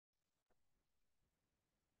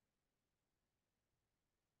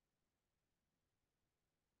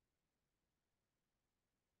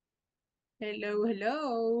Hello,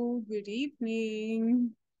 hello. Good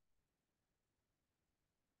evening.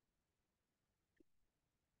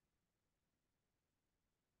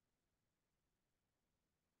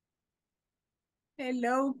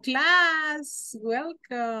 Hello, class.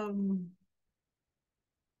 Welcome.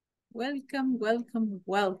 Welcome, welcome,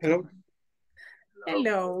 welcome.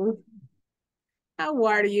 Hello. How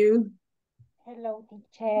are you? Hello,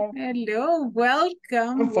 teacher. Hello,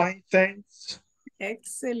 welcome. I'm fine, thanks.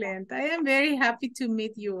 Excellent. I am very happy to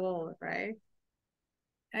meet you all, right?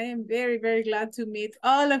 I am very, very glad to meet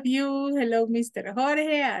all of you. Hello, Mr.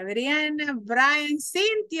 Jorge, Adriana, Brian,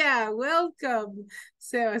 Cynthia, welcome.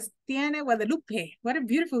 Sebastiana Guadalupe, what a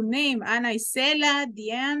beautiful name. Ana Isela,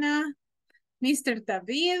 Diana, Mr.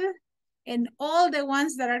 David, and all the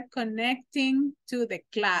ones that are connecting to the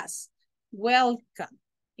class. Welcome.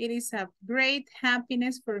 It is a great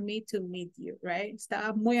happiness for me to meet you, right?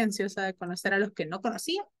 Estaba muy ansiosa de conocer a los que no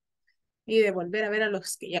conocía y de volver a ver a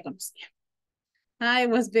los que ya conocía. I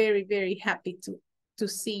was very, very happy to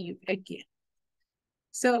see you again.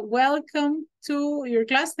 So welcome to your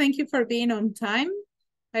class. Thank you for being on time.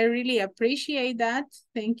 I really appreciate that.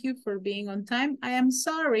 Thank you for being on time. I am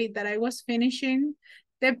sorry that I was finishing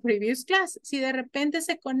the previous class. Si de repente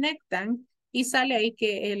se conectan y sale ahí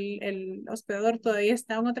que el hospedador todavía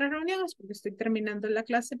está en otras reuniones, porque estoy terminando la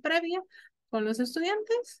clase previa con los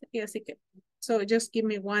estudiantes, y así que, so just give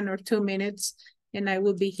me 1 or 2 minutes and I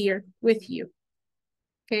will be here with you.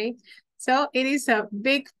 Okay, so it is a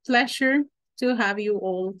big pleasure to have you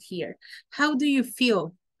all here. How do you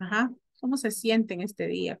feel? ¿Cómo se sienten este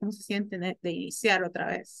día? ¿Cómo se sienten de iniciar otra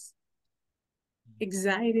vez?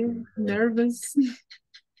 Excited, nervous.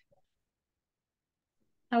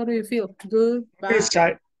 How do you feel? Good, bad?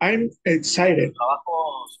 I'm excited. Excited.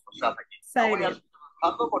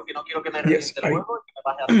 Yes,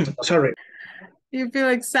 sorry. You feel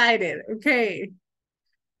excited, okay.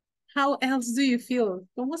 How else do you feel?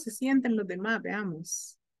 ¿Cómo se sienten los demás?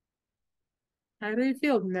 Veamos. How do you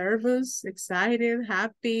feel? Nervous, excited,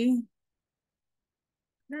 happy?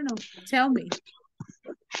 I don't know. Tell me.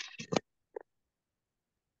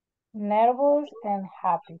 Nervous and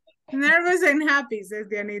happy. Nervous and happy, says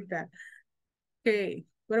Dianita. Okay.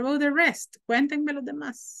 What about the rest? Cuéntenme los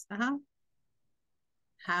demás.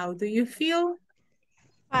 How do you feel?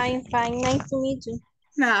 Fine, fine. Nice to meet you.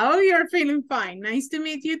 Now you're feeling fine. Nice to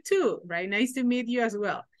meet you too, right? Nice to meet you as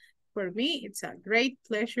well. For me, it's a great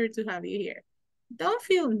pleasure to have you here. Don't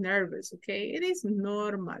feel nervous, okay? It is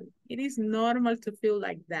normal. It is normal to feel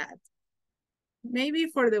like that. Maybe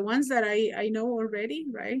for the ones that I know already,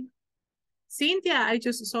 right? Cynthia, I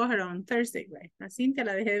just saw her on Thursday, right? A Cynthia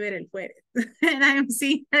la dejé de ver el jueves. And I am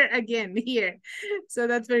seeing her again here. So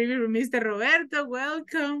that's very good. Mr. Roberto,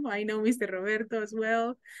 welcome. I know Mr. Roberto as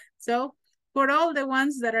well. So for all the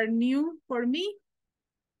ones that are new for me,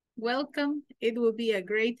 welcome. It will be a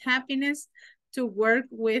great happiness to work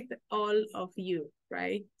with all of you,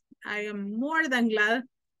 right? I am more than glad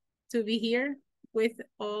to be here with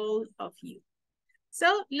all of you.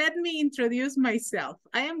 So let me introduce myself.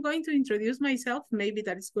 I am going to introduce myself. Maybe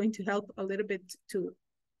that is going to help a little bit to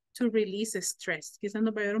release stress. Quizás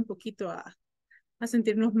nos va a ayudar un poquito a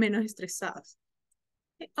sentirnos menos estresados.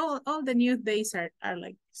 All the new days are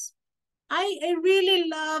like this. I really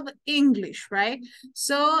love English, right?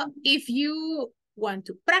 So if you want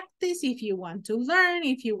to practice, if you want to learn,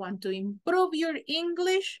 if you want to improve your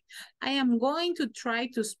English, I am going to try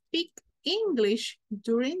to speak English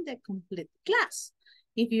during the complete class.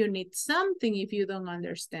 If you need something, if you don't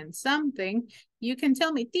understand something, you can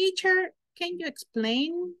tell me, teacher, can you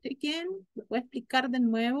explain again? ¿Voy a explicar de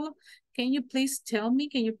nuevo? Can you please tell me?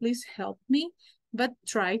 Can you please help me? But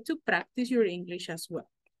try to practice your English as well,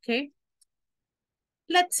 okay?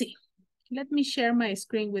 Let's see. Let me share my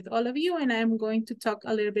screen with all of you and I'm going to talk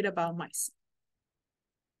a little bit about myself.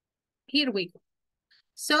 Here we go.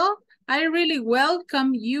 So I really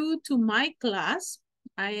welcome you to my class.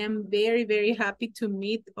 I am very, very happy to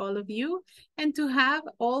meet all of you and to have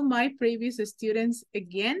all my previous students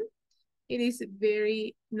again. It is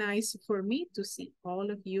very nice for me to see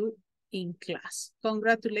all of you in class.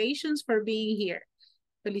 Congratulations for being here.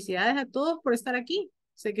 Felicidades a todos por estar aquí.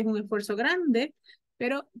 Sé que es un esfuerzo grande,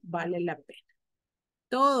 pero vale la pena.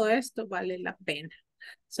 Todo esto vale la pena.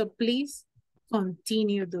 So please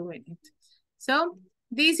continue doing it. So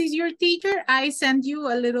this is your teacher. I sent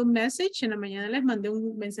you a little message. En la mañana les mandé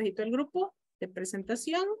un mensajito al grupo de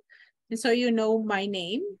presentación. And so you know my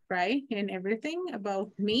name, right? And everything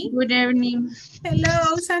about me. Good evening.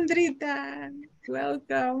 Hello, Sandrita.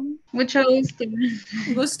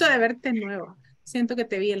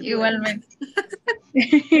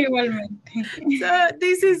 Igualmente. So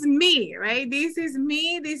this is me, right? This is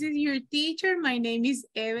me. This is your teacher. My name is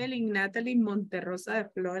Evelyn Natalie Monterrosa de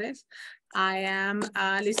Flores. I am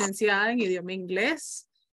a licenciada en idioma inglés.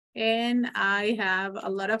 And I have a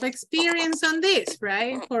lot of experience on this,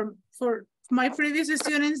 right? For my previous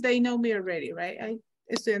students, they know me already, right?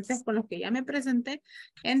 Estudiantes con los que ya me presenté,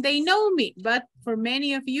 and they know me, but for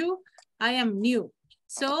many of you, I am new.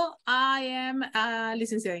 So I am a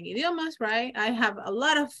licenciada en idiomas, right? I have a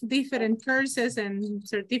lot of different courses and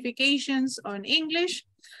certifications on English.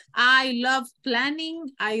 I love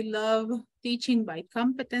planning. I love teaching by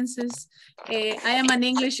competences. I am an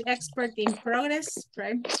English expert in progress,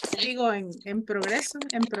 right? Digo en progreso,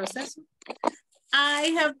 en proceso.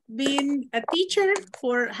 I have been a teacher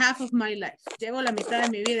for half of my life. Llevo la mitad de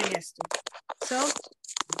mi vida en esto. So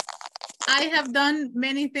I have done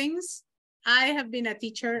many things. I have been a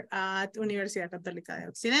teacher at Universidad Católica de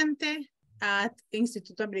Occidente, at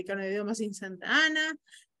Instituto Americano de Idiomas in Santa Ana,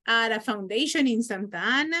 at a foundation in Santa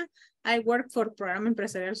Ana. I worked for Programa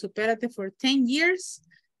Empresarial Supérate for 10 years.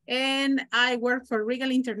 And I work for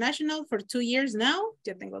Regal International for 2 years now.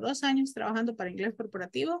 Ya tengo 2 años trabajando para inglés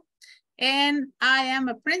corporativo. And I am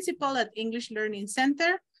a principal at English Learning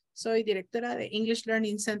Center. Soy directora de English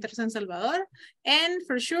Learning Center San Salvador. And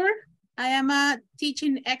for sure, I am a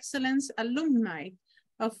Teaching Excellence Alumni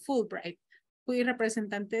of Fulbright. Fui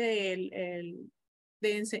representante de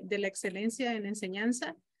la excelencia en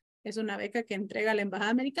enseñanza. Es una beca que entrega la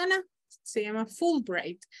Embajada Americana. Se llama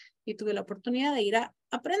Fulbright. Y tuve la oportunidad de ir a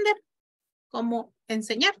aprender cómo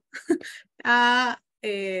enseñar a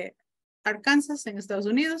Arkansas en Estados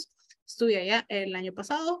Unidos. Estuve allá el año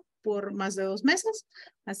pasado por más de 2 meses.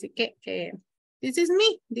 Así que this is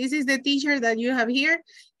me. This is the teacher that you have here.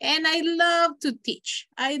 And I love to teach.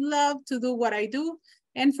 I love to do what I do.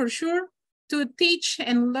 And for sure, to teach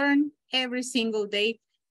and learn every single day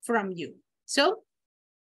from you. So,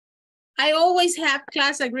 I always have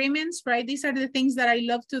class agreements, right? These are the things that I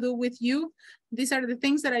love to do with you. These are the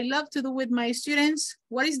things that I love to do with my students.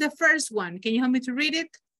 What is the first one? Can you help me to read it?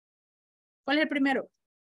 ¿Cuál es el primero?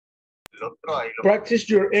 Practice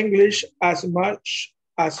your English as much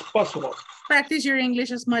as possible. Practice your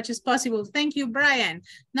English as much as possible. Thank you, Brian.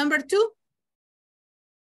 Number 2.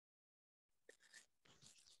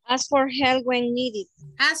 Ask for help when needed.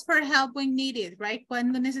 Ask for help when needed, right?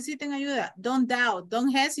 Cuando necesiten ayuda. Don't doubt,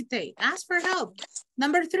 don't hesitate. Ask for help.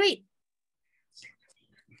 Number 3.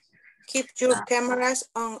 Keep your cameras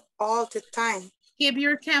on all the time. Keep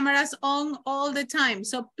your cameras on all the time.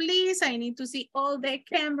 So please, I need to see all the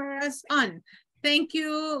cameras on. Thank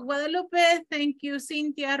you, Guadalupe. Thank you,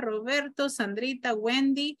 Cynthia, Roberto, Sandrita,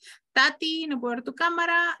 Wendy, Tati, no puedo ver tu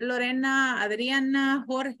cámara, Lorena, Adriana,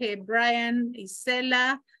 Jorge, Brian,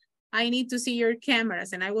 Isela. I need to see your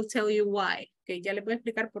cameras and I will tell you why. Okay, ya le voy a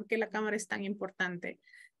explicar por qué la cámara es tan importante.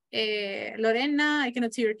 Lorena, I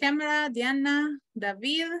cannot see your camera. Diana,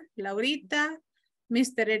 David, Laurita,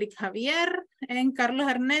 Mr. Eric Javier, and Carlos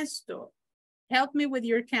Ernesto. Help me with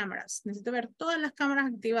your cameras. Necesito ver todas las cámaras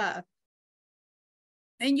activadas.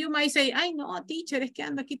 And you might say, ay no, teacher, es que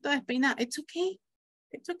ando aquí toda despeinada. It's okay.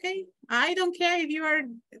 It's okay. I don't care if you are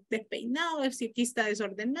despeinado, si aquí está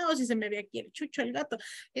desordenado, si se me ve aquí el chucho, el gato.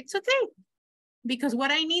 It's okay. Because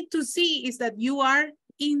what I need to see is that you are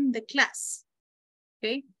in the class.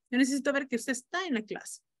 Okay. Yo necesito ver que usted está en la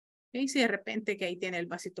clase. Okay. Si de repente que ahí tiene el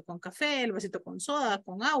vasito con café, el vasito con soda,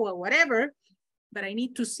 con agua, whatever. But I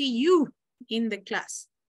need to see you in the class.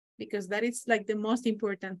 Because that is like the most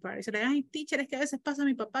important part. It's like, ay, teacher, es que a veces pasa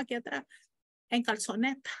mi papá aquí atrás en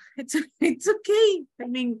calzoneta. It's okay. I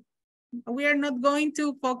mean, we are not going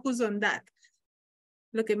to focus on that.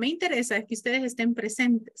 Lo que me interesa es que ustedes estén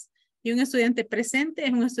presentes. Y un estudiante presente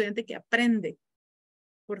es un estudiante que aprende.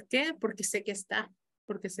 ¿Por qué? Porque sé que está.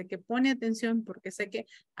 Porque sé que pone atención. Porque sé que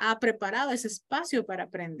ha preparado ese espacio para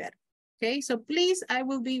aprender. Okay, so please, I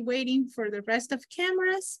will be waiting for the rest of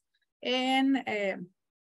cameras. And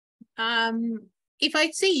if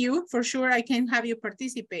I see you, for sure I can have you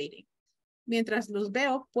participating. Mientras los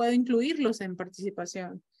veo, puedo incluirlos en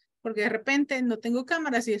participación. Porque de repente no tengo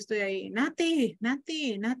cámaras y estoy ahí, Nati, la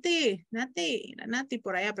Nati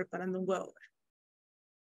por allá preparando un huevo.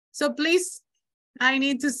 So please, I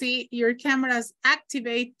need to see your cameras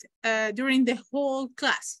activate during the whole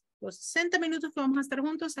class. Los 60 minutos que vamos a estar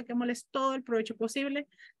juntos, saquémosles todo el provecho posible,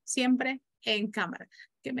 siempre en cámara.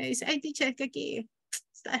 Que me dice, ay, teacher, es que aquí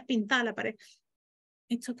está despintada la pared.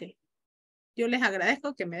 It's okay. Yo les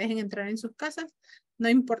agradezco que me dejen entrar en sus casas. No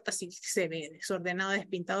importa si se ve desordenado,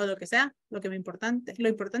 despintado, lo que sea. Lo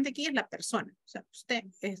importante aquí es la persona. O sea, usted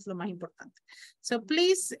es lo más importante. So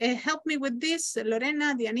please help me with this.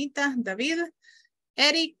 Lorena, Dianita, David.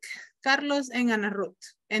 Eric, Carlos, and Ana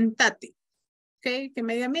Ruth, and Tati. Okay, que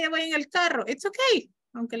me diga, mira, voy en el carro. It's okay.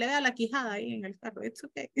 Aunque le da la quijada ahí en el carro. It's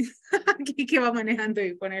okay. Aquí que va manejando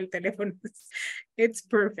y pone el teléfono. It's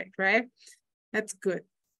perfect, right? That's good.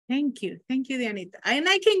 Thank you. Thank you, Dianita. And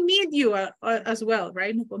I can meet you as well,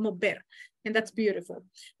 right? Nos podemos ver. And that's beautiful.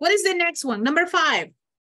 What is the next one? Number 5.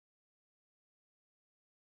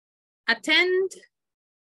 Attend.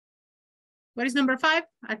 What is number 5?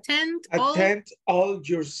 Attend all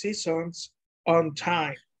your sessions on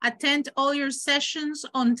time. Attend all your sessions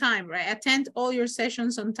on time, right? Attend all your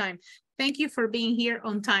sessions on time. Thank you for being here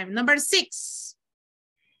on time. Number 6.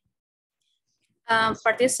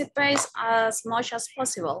 Participate as much as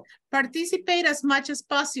possible. Participate as much as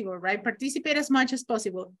possible, right? Participate as much as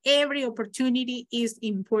possible. Every opportunity is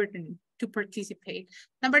important to participate.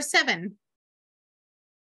 Number 7.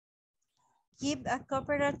 Keep a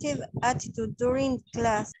cooperative attitude during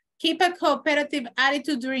class. Keep a cooperative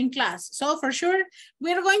attitude during class. So for sure,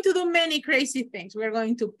 we're going to do many crazy things. We're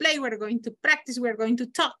going to play, we're going to practice, we're going to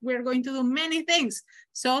talk, we're going to do many things.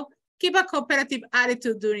 So keep a cooperative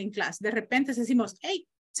attitude during class. De repente decimos, hey,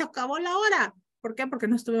 se acabó la hora. ¿Por qué? Porque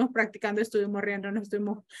no estuvimos practicando, estuvimos riendo, no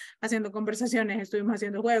estuvimos haciendo conversaciones, estuvimos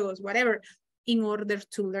haciendo juegos, whatever, in order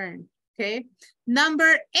to learn, okay?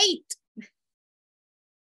 Number 8.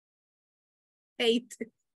 8.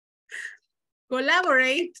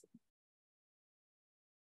 Collaborate.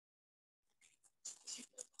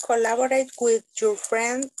 Collaborate with your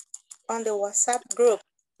friend on the WhatsApp group.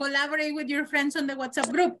 Collaborate with your friends on the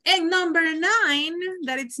WhatsApp group. And number 9,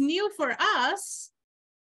 that it's new for us,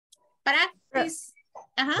 practice.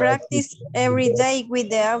 Practice every day with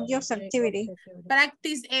the audios activity.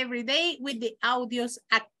 Practice every day with the audios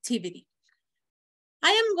activity. I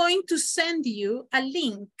am going to send you a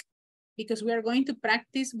link because we are going to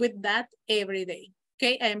practice with that every day.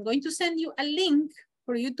 Okay, I am going to send you a link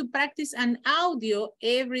for you to practice an audio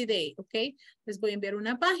every day, okay? Les voy a enviar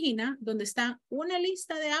una página donde está una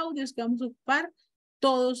lista de audios que vamos a ocupar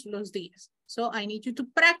todos los días. So I need you to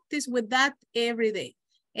practice with that every day.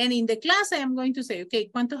 And in the class, I am going to say, okay,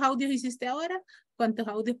 ¿cuántos audios hiciste ahora? ¿Cuántos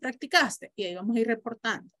audios practicaste? Y ahí vamos a ir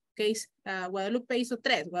reportando. Okay, Guadalupe hizo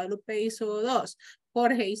 3, Guadalupe hizo 2,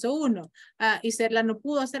 Jorge hizo 1. Iserla no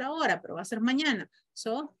pudo hacer ahora, pero va a hacer mañana.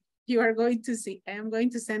 So you are going to see, I am going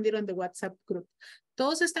to send it on the WhatsApp group.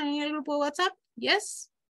 ¿Todos están en el grupo de WhatsApp? Yes?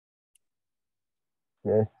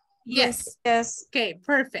 Yes. Yes. Yes. Okay,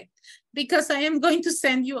 perfect. Because I am going to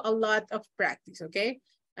send you a lot of practice, okay?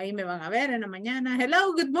 Ahí me van a ver en la mañana.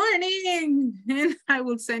 Hello, good morning. And I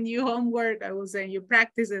will send you homework. I will send you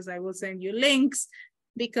practices. I will send you links.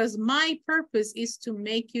 Because my purpose is to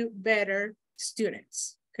make you better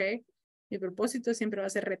students, okay? Mi propósito siempre va a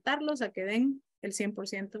ser retarlos a que den el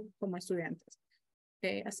 100% como estudiantes.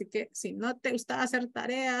 Okay, así que si no te gusta hacer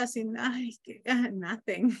tareas,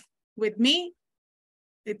 nothing. With me,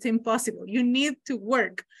 it's impossible. You need to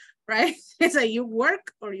work, right? Es like you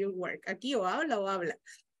work or you work. Aquí o habla.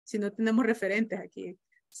 Si no tenemos referentes aquí.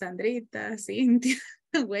 Sandrita, Cintia,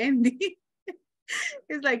 Wendy.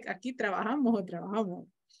 It's like aquí trabajamos o trabajamos.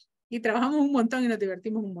 Y trabajamos un montón y nos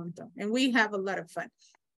divertimos un montón. And we have a lot of fun.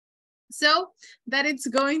 So that it's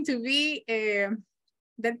going to be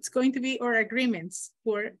our agreements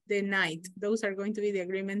for the night. Those are going to be the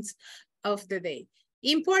agreements of the day.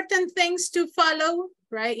 Important things to follow,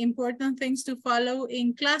 right? Important things to follow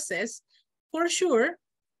in classes, for sure,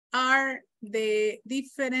 are the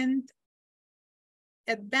different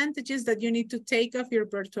advantages that you need to take of your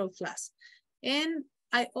virtual class. And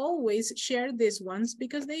I always share these ones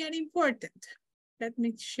because they are important. Let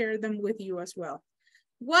me share them with you as well.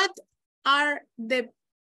 What are the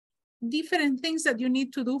different things that you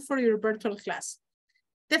need to do for your virtual class?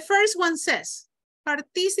 The first one says,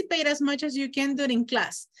 participate as much as you can during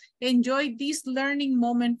class. Enjoy this learning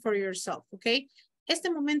moment for yourself, okay?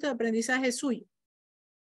 Este momento de aprendizaje es suyo.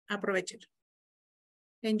 Aprovechelo.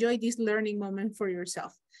 Enjoy this learning moment for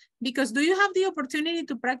yourself. Because do you have the opportunity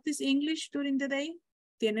to practice English during the day?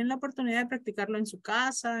 ¿Tienen la oportunidad de practicarlo en su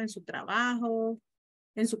casa, en su trabajo,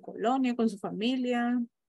 en su colonia, con su familia?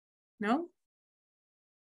 No?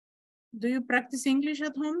 Do you practice English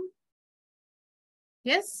at home?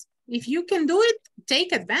 Yes? If you can do it,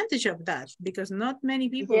 take advantage of that because not many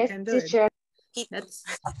people can do it. That's,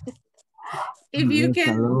 if you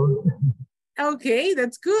can, okay,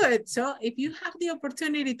 that's good. So if you have the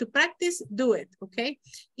opportunity to practice, do it, okay?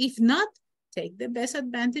 If not, take the best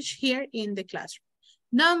advantage here in the classroom.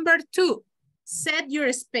 Number 2, set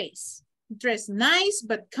your space. Dress nice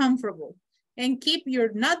but comfortable and keep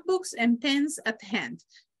your notebooks and pens at hand,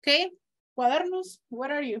 okay? Cuadernos,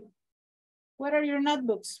 what are you? What are your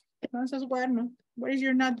notebooks? ¿Dónde está su cuaderno? Where is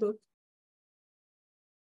your notebook?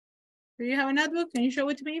 Do you have a notebook? Can you show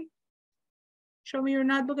it to me? Show me your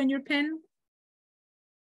notebook and your pen.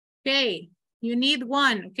 Okay, you need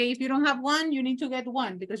one. Okay, if you don't have one, you need to get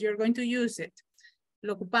one because you're going to use it.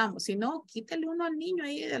 Lo ocupamos. Si no, quítale uno al niño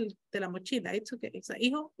ahí de la mochila. It's okay.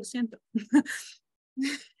 Hijo, lo siento.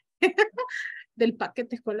 Del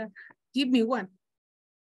paquete escolar. Give me one.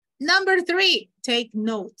 Number 3, take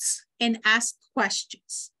notes and ask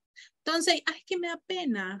questions. Don't say, ay, que me da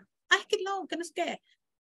pena. Ay, que no sé qué.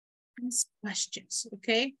 Ask questions,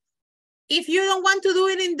 okay? If you don't want to do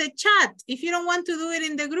it in the chat, if you don't want to do it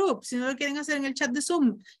in the group, si no lo quieren hacer en el chat de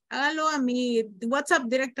Zoom, hágalo a mi WhatsApp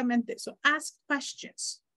directamente. So ask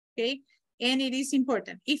questions, okay? And it is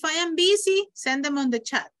important. If I am busy, send them on the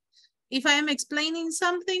chat. If I am explaining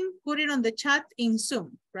something, put it on the chat in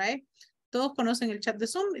Zoom, right? Todos conocen el chat de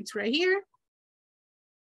Zoom. It's right here.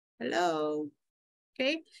 Hello.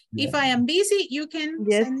 Okay. Yeah. If I am busy, you can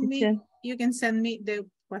Yes, send me. teacher. You can send me the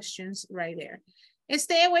questions right there.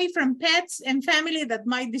 Stay away from pets and family that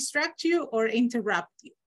might distract you or interrupt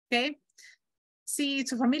you. Okay. Si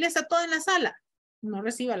su familia está toda en la sala, no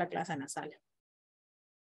reciba la clase en la sala.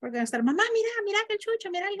 Porque van a estar, mamá, mira que el chucho,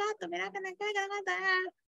 mira el gato, mira que el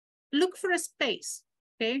gato. Look for a space.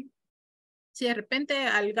 Okay. Si de repente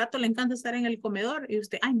al gato le encanta estar en el comedor y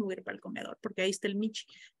usted, ay, me voy a ir para el comedor porque ahí está el Michi.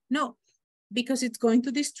 No, because it's going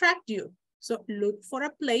to distract you. So look for a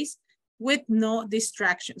place with no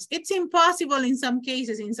distractions. It's impossible in some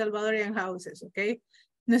cases in Salvadorian houses, okay?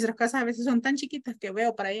 Nuestras casas a veces son tan chiquitas que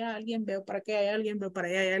veo para allá alguien, veo para acá hay alguien, veo para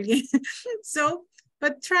allá hay alguien. So,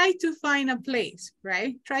 but try to find a place,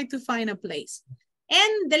 right? Try to find a place.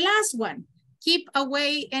 And the last one, keep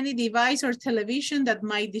away any device or television that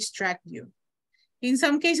might distract you. In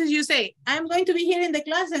some cases you say, I'm going to be here in the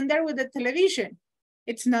class and there with the television.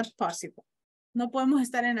 It's not possible. No podemos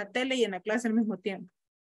estar en la tele y en la clase al mismo tiempo.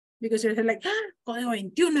 Because you're like, ah, código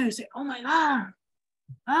 21. You say, oh my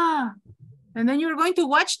God. And then you're going to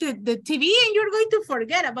watch the TV and you're going to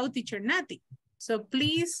forget about teacher Nati. So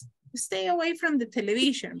please stay away from the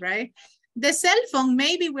television, right? The cell phone,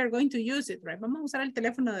 maybe we're going to use it, right? Vamos a usar el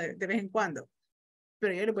teléfono de vez en cuando.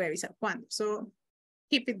 Pero yo le voy a avisar cuándo. So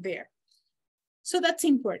keep it there. So that's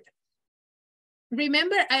important.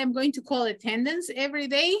 Remember, I am going to call attendance every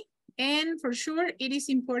day. And for sure, it is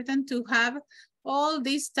important to have all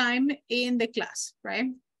this time in the class, right?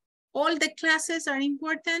 All the classes are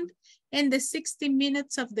important and the 60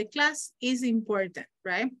 minutes of the class is important,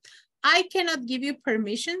 right? I cannot give you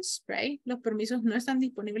permissions, right? Los permisos no están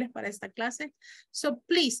disponibles para esta clase. So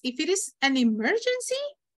please, if it is an emergency,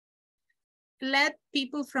 let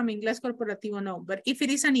people from Inglés Corporativo know. But if it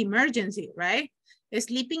is an emergency, right?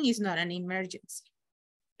 Sleeping is not an emergency.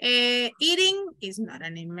 Eating is not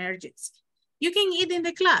an emergency. You can eat in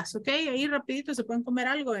the class, okay? Ahí rapidito se pueden comer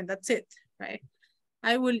algo and that's it, right?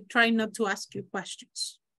 I will try not to ask you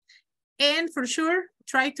questions. And for sure,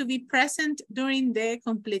 try to be present during the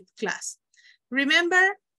complete class.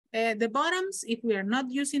 Remember, the bottoms, if we are not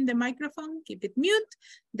using the microphone, keep it mute.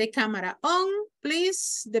 The camera on,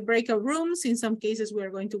 please. The breakout rooms, in some cases, we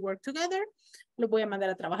are going to work together. Lo voy a mandar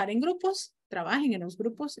a trabajar en grupos. Trabajen en los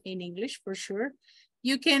grupos in English, for sure.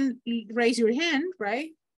 You can raise your hand,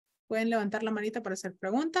 right? Pueden levantar la manita para hacer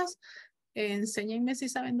preguntas. Enséñenme si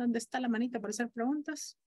saben dónde está la manita para hacer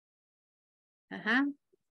preguntas. Ajá.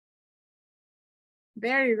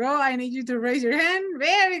 There you go. I need you to raise your hand.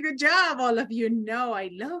 Very good job, all of you. Know I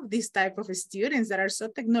love this type of students that are so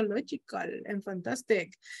technological and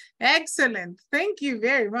fantastic. Excellent. Thank you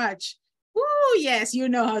very much. Oh, yes, you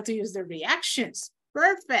know how to use the reactions.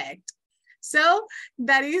 Perfect. So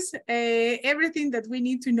that is everything that we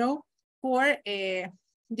need to know for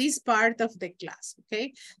this part of the class,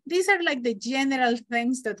 okay? These are like the general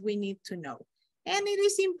things that we need to know. And it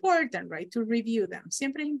is important, right, to review them.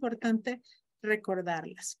 Siempre es importante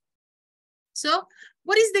recordarlas. So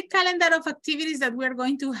what is the calendar of activities that we're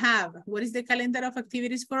going to have? What is the calendar of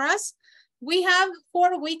activities for us? We have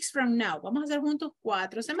 4 weeks from now. Vamos a hacer juntos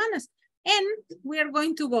 4 semanas. And we are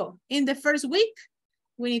going to go in the first week.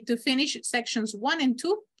 We need to finish sections 1 and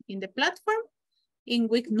 2 in the platform. In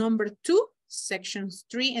week number 2, sections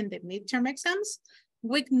 3 and the midterm exams.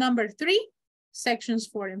 Week number 3, sections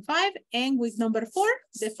 4 and 5. And week number 4,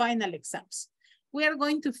 the final exams. We are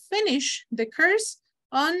going to finish the course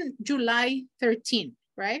on July 13,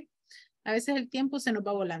 right? A veces el tiempo se nos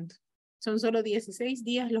va volando. Son solo 16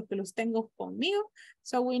 días los que los tengo conmigo.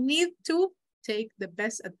 So we need to take the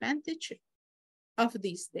best advantage of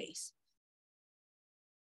these days.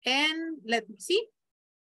 And let me see.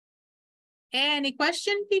 Any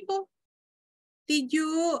question, people? Did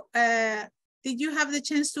you Did you have the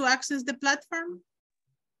chance to access the platform?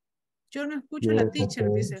 Yo no escucho la teacher,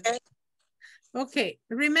 dice. Okay,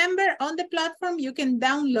 remember on the platform, you can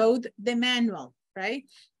download the manual, right?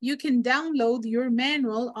 You can download your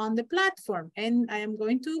manual on the platform, and I am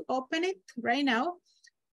going to open it right now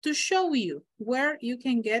to show you where you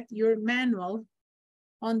can get your manual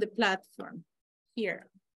on the platform. Here,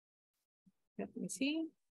 let me see.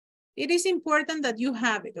 It is important that you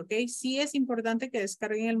have it, okay? Sí es importante que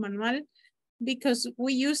descarguen el manual because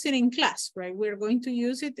we use it in class, right? We're going to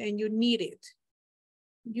use it and you need it.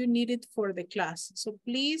 You need it for the class. So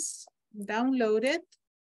please download it.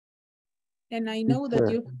 And I know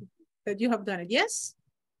that you have done it. Yes?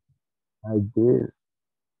 I did.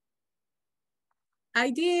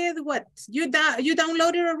 I did what? You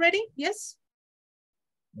downloaded already? Yes?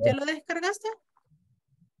 ¿Ya lo descargaste?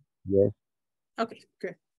 Yes. Okay,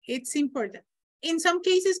 good. It's important. In some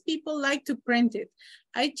cases, people like to print it.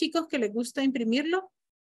 Hay chicos que les gusta imprimirlo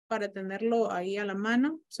para tenerlo ahí a la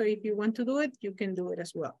mano. So if you want to do it, you can do it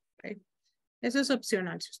as well, right? Eso es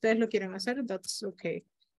opcional. Si ustedes lo quieren hacer, that's okay.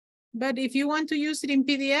 But if you want to use it in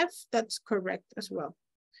PDF, that's correct as well.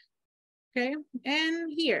 Okay,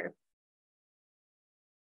 and here,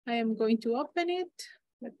 I am going to open it.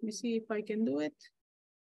 Let me see if I can do it.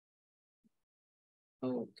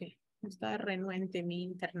 Okay, está renuente mi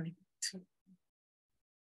internet.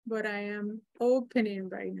 But I am opening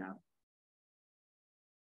right now.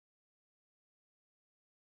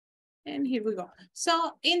 And here we go.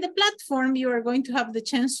 So in the platform, you are going to have the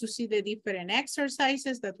chance to see the different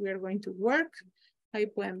exercises that we are going to work. Ahí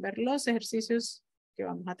pueden ver los ejercicios que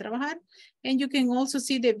vamos a trabajar. And you can also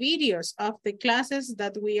see the videos of the classes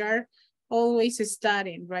that we are always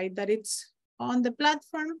studying, right? That it's on the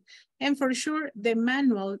platform. And for sure, the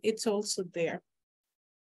manual, it's also there.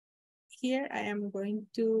 Here, I am going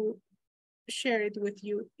to share it with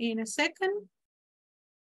you in a second.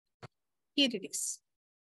 Here it is.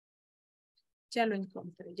 Ya lo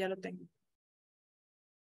encontré, ya lo tengo.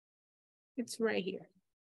 It's right here.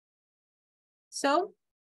 So,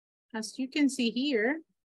 as you can see here,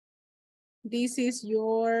 this is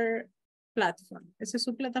your platform. Esa es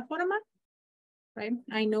su plataforma, right?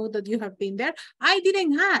 I know that you have been there. I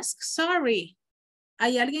didn't ask, sorry.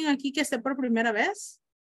 ¿Hay alguien aquí que esté por primera vez?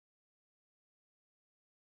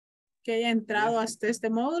 Que haya entrado hasta este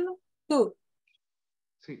módulo? Who?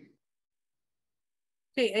 Sí.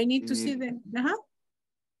 Okay, I need to see the...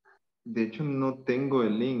 De hecho, no tengo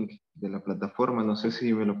el link de la plataforma. No sé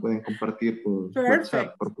si me lo pueden compartir por Perfect,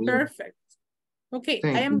 WhatsApp. Por perfect. Okay,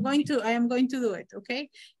 I am going to do it, okay?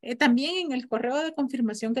 También en el correo de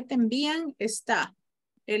confirmación que te envían está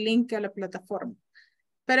el link a la plataforma.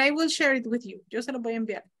 But I will share it with you. Yo se lo voy a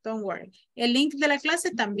enviar, don't worry. El link de la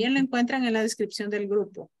clase también lo encuentran en la descripción del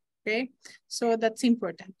grupo. Okay, so that's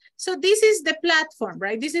important. So this is the platform,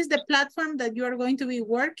 right? This is the platform that you are going to be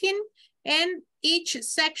working, and each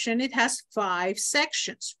section, it has 5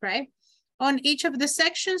 sections, right? On each of the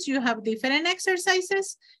sections, you have different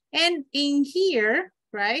exercises, and in here,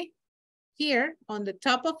 right? Here, on the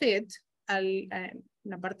top of it, en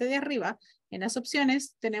la parte de arriba, en las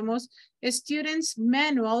opciones, tenemos Students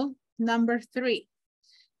Manual number 3.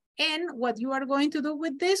 And what you are going to do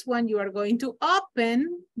with this one, you are going to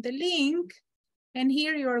open the link, and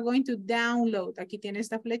here you are going to download. Aquí tiene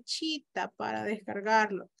esta flechita para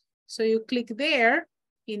descargarlo. So you click there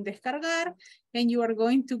in descargar, and you are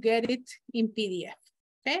going to get it in PDF,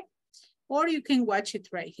 okay? Or you can watch it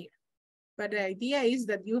right here. But the idea is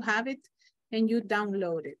that you have it and you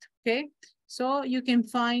download it, okay? So you can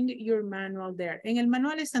find your manual there. En el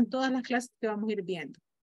manual están todas las clases que vamos a ir viendo,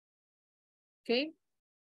 okay?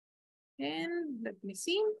 And let me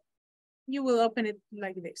see, you will open it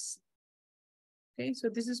like this. Okay, so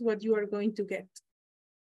this is what you are going to get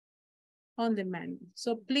on the manual.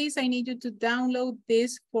 So please, I need you to download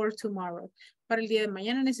this for tomorrow. Para el día de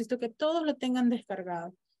mañana necesito que todos lo tengan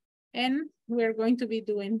descargado. And we're going to be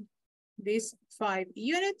doing these 5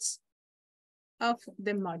 units of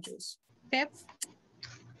the modules. Okay.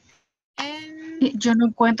 And yo no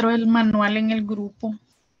encuentro el manual en el grupo.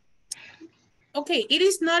 okay, it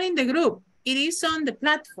is not in the group. It is on the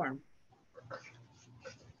platform.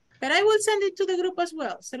 But I will send it to the group as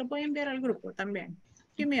well. Se lo voy a enviar al grupo también.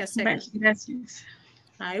 Give me a second. Gracias.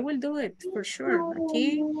 I will do it for sure.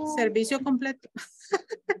 Aquí, servicio completo.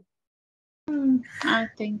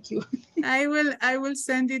 Thank you. I will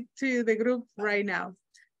send it to the group right now.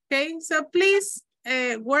 Okay, so please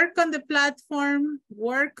work on the platform,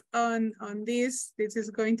 work on this. This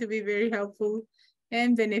is going to be very helpful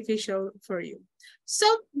and beneficial for you. So,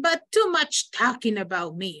 but too much talking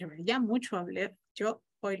about me. Ya mucho hablé. Yo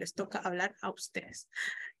hoy les toca hablar a ustedes.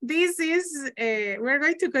 this is, we're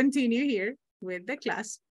going to continue here with the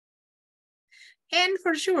class. And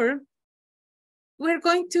for sure, we're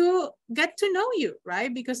going to get to know you,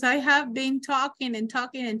 right? Because I have been talking and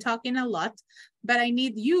talking and talking a lot, but I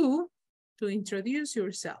need you to introduce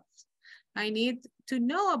yourself. I need to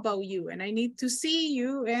know about you, and I need to see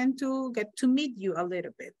you and to get to meet you a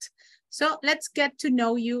little bit. So let's get to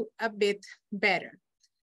know you a bit better.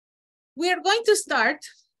 We are going to start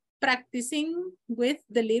practicing with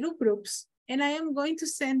the little groups, and I am going to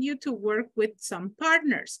send you to work with some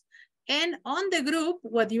partners. And on the group,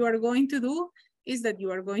 what you are going to do is that you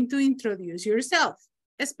are going to introduce yourself.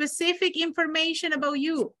 A specific information about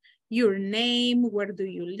you, your name, where do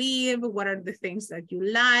you live, what are the things that you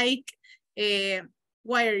like,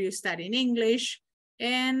 why are you studying English,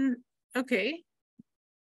 and okay.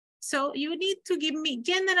 So you need to give me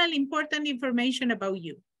general important information about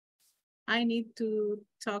you. I need to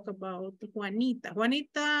talk about Juanita.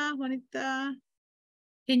 Juanita,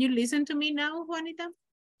 can you listen to me now, Juanita?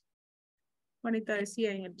 Juanita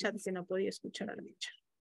decía en el chat que no podía escuchar a la teacher.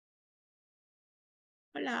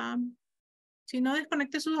 Hola. Si no,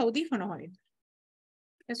 desconecte sus audífonos, Juanita.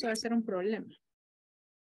 Eso va a ser un problema.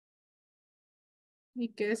 Y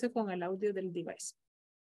quédese con el audio del device.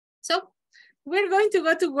 So, we're going to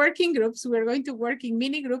go to working groups. We're going to work in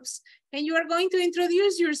mini groups. And you are going to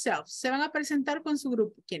introduce yourself. Se van a presentar con su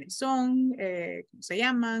grupo. ¿Quiénes son? ¿Cómo se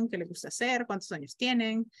llaman? ¿Qué les gusta hacer? ¿Cuántos años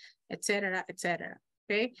tienen? Etcétera, etcétera.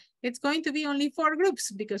 Okay, it's going to be only 4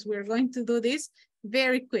 groups because we're going to do this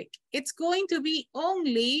very quick. It's going to be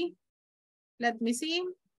only, let me see,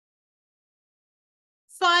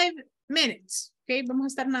 5 minutes. Okay, vamos a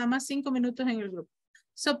estar nada más 5 minutos en el grupo.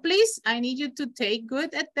 So please, I need you to take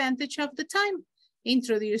good advantage of the time.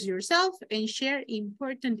 Introduce yourself and share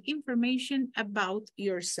important information about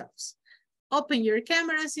yourselves. Open your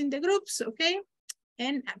cameras in the groups, okay?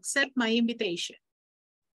 And accept my invitation.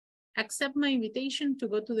 Accept my invitation to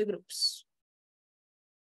go to the groups.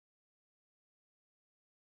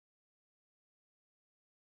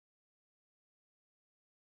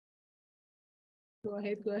 Go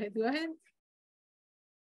ahead, go ahead, go ahead.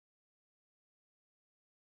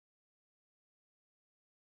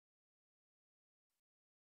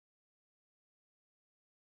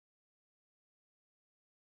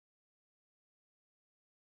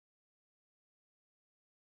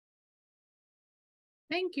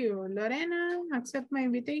 Thank you, Lorena. Accept my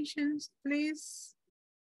invitations, please.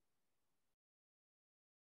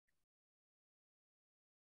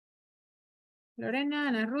 Lorena,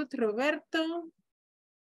 Ana Ruth, Roberto.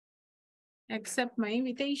 Accept my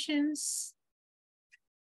invitations.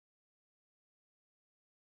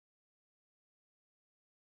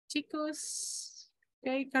 Chicos.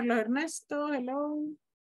 Okay, Carlos Ernesto, hello.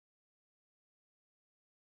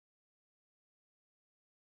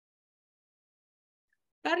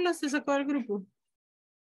 Carlos se sacó del grupo.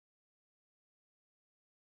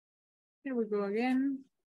 Here we go again.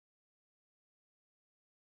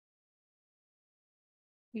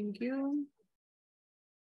 Thank you.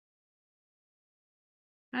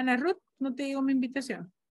 Ana Ruth, no te digo mi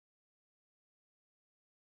invitación.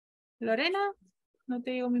 Lorena, no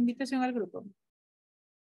te digo mi invitación al grupo.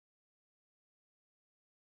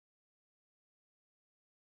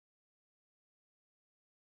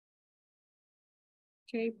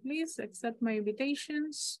 Okay, please accept my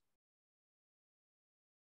invitations.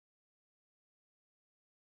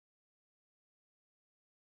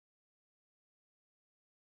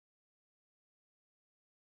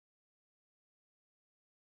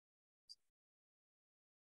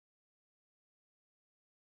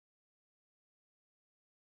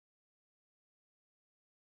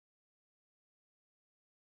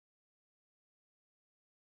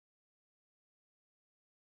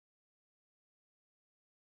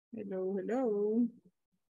 Hello, hello.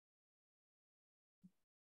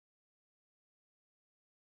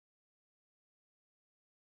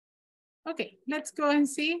 Okay, let's go and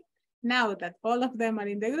see. Now that all of them are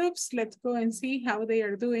in the groups, let's go and see how they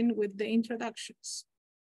are doing with the introductions.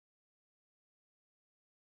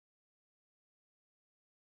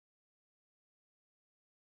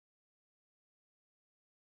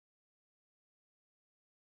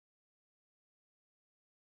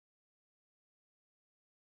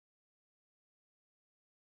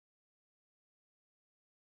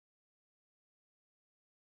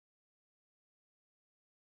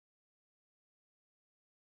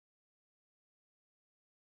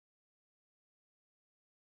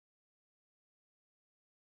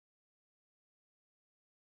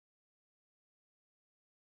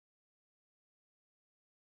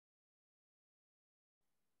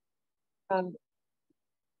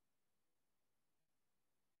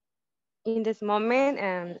 in this moment,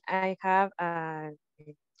 I have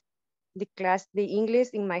the class, the English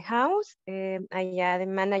in my house. Allá the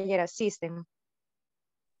manager assistant.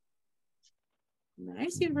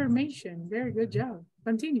 Nice information. Very good job.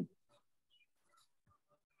 Continue.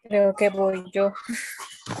 Creo que voy yo.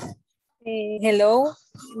 Hello,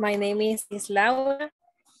 my name is Laura.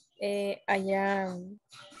 I am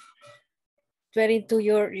 22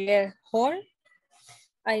 years old.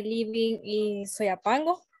 I live in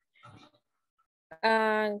Soyapango.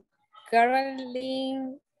 And currently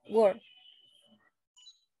work.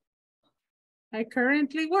 I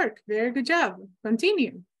currently work. Very good job.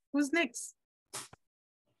 Continue. Who's next?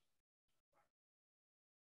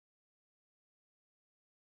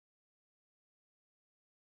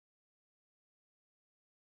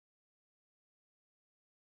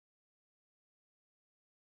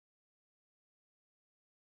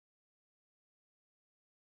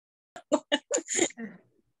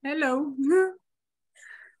 Hello.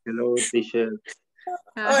 Hello, teacher.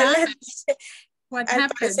 Hola, teacher. What Al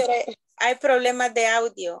happened? parecer hay problemas de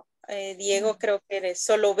audio. Diego creo que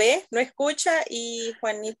solo ve, no escucha, y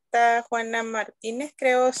Juana Martínez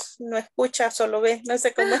creo no escucha, solo ve, no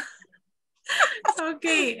sé cómo es. Ok,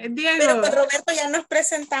 Diego. Pero con Roberto ya nos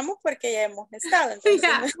presentamos porque ya hemos estado. Entonces,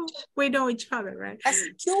 yeah, we know each other, right?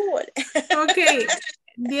 Así que, okay,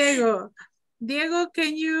 Diego,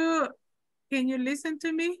 can you listen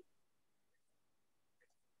to me?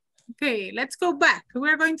 Okay, let's go back.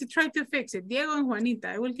 We're going to try to fix it. Diego and Juanita,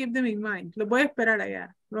 I will keep them in mind. Los voy a esperar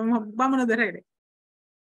allá. Vámonos de regreso.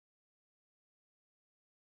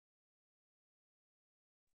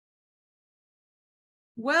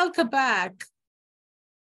 Welcome back.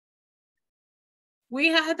 We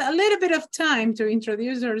had a little bit of time to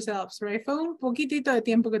introduce ourselves, right? Fue un poquitito de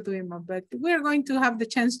tiempo que tuvimos, but we're going to have the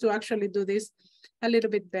chance to actually do this a little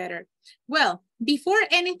bit better. Well, before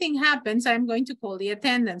anything happens, I'm going to call the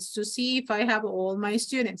attendance to see if I have all my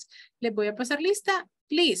students. Les voy a pasar lista.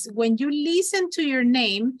 Please, when you listen to your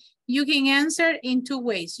name, you can answer in two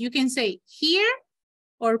ways. You can say here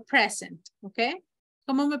or present, okay?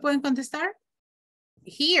 ¿Cómo me pueden contestar?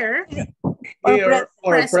 Here or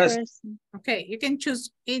present. Okay, you can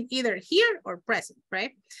choose in either here or present,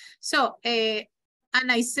 right? So,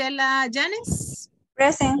 Ana Isela Llanes?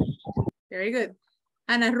 Present. Very good.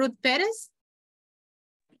 Ana Ruth Perez?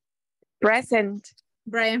 Present.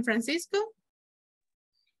 Brian Francisco?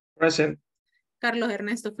 Present. Carlos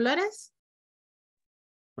Ernesto Flores?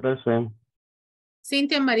 Present.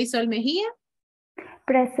 Cintia Marisol Mejía?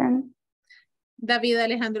 Present. David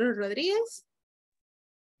Alejandro Rodríguez?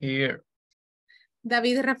 Here.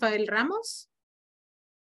 David Rafael Ramos?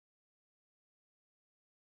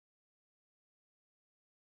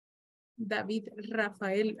 David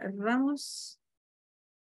Rafael Ramos.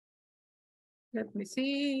 Let me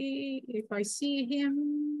see if I see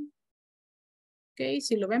him. Okay,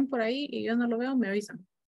 si lo ven por ahí y yo no lo veo, me avisan.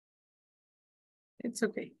 It's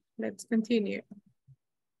okay. Let's continue.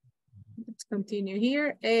 Let's continue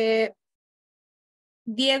here.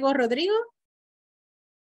 Diego Rodrigo.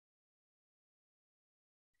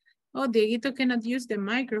 Oh, Dieguito cannot use the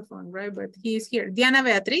microphone, right? But he is here. Diana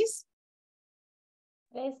Beatriz.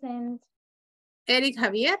 Present. Eric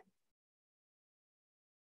Javier.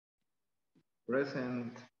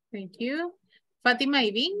 Present. Thank you. Fátima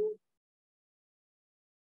Ibin.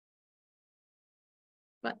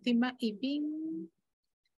 Fátima Ibin.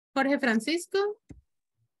 Jorge Francisco.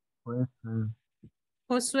 Present.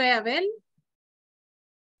 Josué Abel.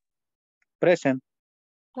 Present.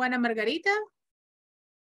 Juana Margarita.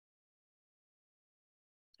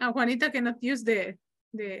 Juanita cannot use the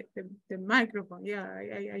microphone. Yeah,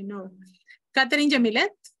 I know. Catherine Jamilet.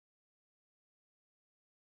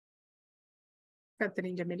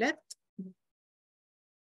 Catherine Jamilet.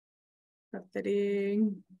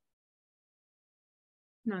 Catherine.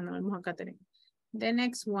 No, vamos a Catherine. The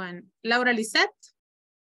next one. Laura Lisette.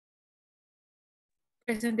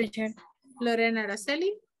 Present, teacher. Lorena Araceli.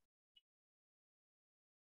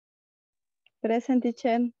 Present,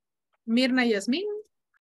 teacher. Mirna Yasmin.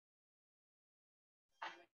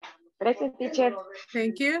 Present, teacher.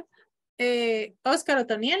 Thank you. Oscar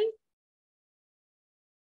Otoniel.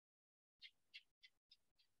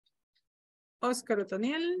 Oscar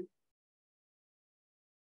Otoniel.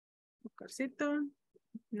 Oscarcito.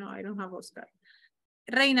 No, I don't have Oscar.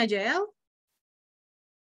 Reina Yael.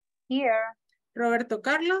 Here. Roberto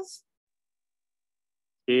Carlos.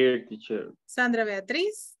 Here, teacher. Sandra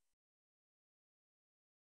Beatriz.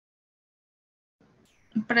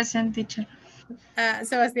 Present, teacher.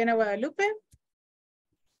 Sebastiana Guadalupe.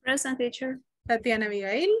 Present, teacher. Tatiana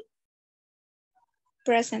Abigail.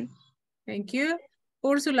 Present. Thank you.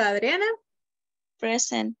 Úrsula Adriana.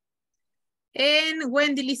 Present. And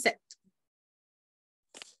Wendy Lisette.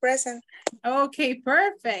 Present. Okay,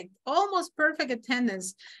 perfect. Almost perfect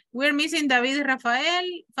attendance. We're missing David Rafael,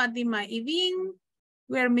 Fatima Ivin.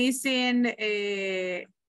 We're missing,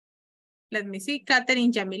 let me see,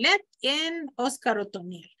 Catherine Jamilet and Oscar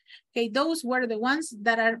Otoniel. Okay, those were the ones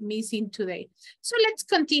that are missing today. So let's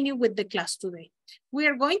continue with the class today. We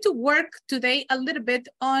are going to work today a little bit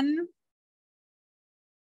on,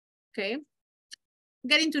 okay,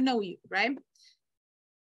 getting to know you, right?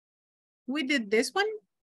 We did this one.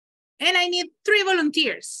 And I need 3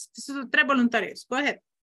 volunteers. This is 3 voluntarios. Go ahead.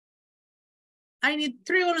 I need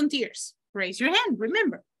 3 volunteers. Raise your hand,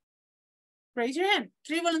 remember. Raise your hand.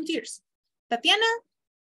 3 volunteers. Tatiana,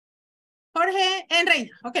 Jorge, and Reina.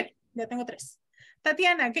 Okay, ya tengo 3.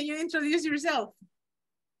 Tatiana, can you introduce yourself?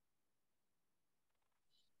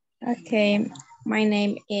 Okay, my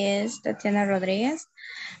name is Tatiana Rodriguez.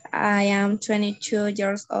 I am 22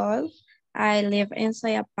 years old. I live in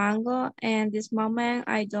Soyapango, and this moment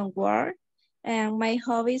I don't work. And my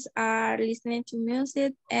hobbies are listening to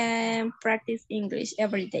music and practice English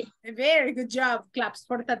every day. Very good job. Claps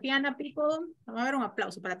for Tatiana, people. Vamos a ver un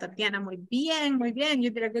aplauso para Tatiana. Muy bien, muy bien.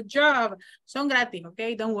 You did a good job. Son gratis,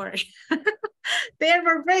 okay? Don't worry. They're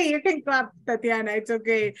for free. You can clap, Tatiana. It's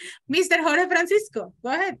okay. Mr. Jorge Francisco,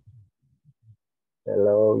 go ahead.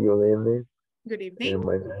 Hello, good evening. Good evening.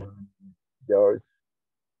 My name is George.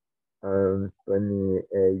 I'm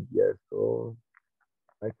 28 years old.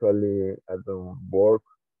 Actually, I don't work,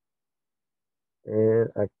 and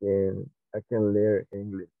I can learn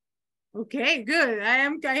English. Okay, good. I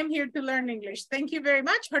am here to learn English. Thank you very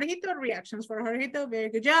much. Jorgito, reactions for Jorgito. Very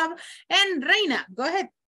good job. And Reina, go ahead.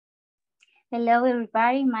 Hello,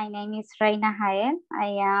 everybody. My name is Reina Jael.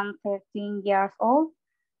 I am 13 years old.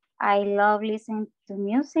 I love listening to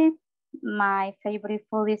music. My favorite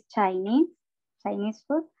food is Chinese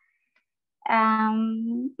food.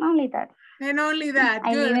 Only that. And only that.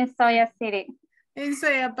 I good. live in Soya City. In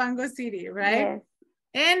Soyapango City, right? Yes.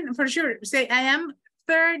 And for sure, say I am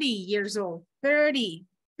 30 years old. 30,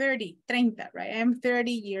 right? I am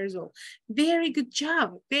 30 years old. Very good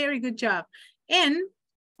job. Very good job. And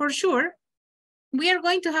for sure, we are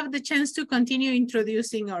going to have the chance to continue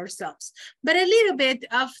introducing ourselves. But a little bit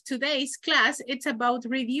of today's class, it's about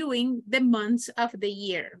reviewing the months of the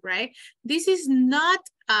year, right? This is not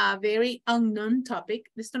a very unknown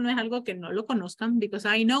topic. Esto no es algo que no lo conozcan, because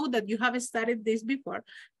I know that you have studied this before.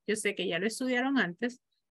 Yo sé que ya lo estudiaron antes.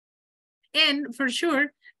 And for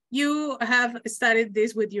sure, you have studied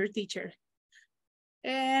this with your teacher.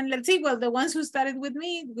 And let's see, well, the ones who started with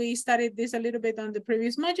me, we studied this a little bit on the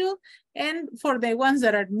previous module. And for the ones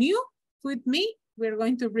that are new with me, we're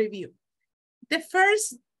going to review. The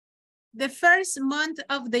first month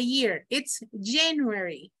of the year, it's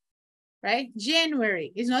January, right?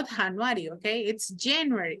 January is not January, okay? It's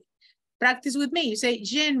January. Practice with me. You say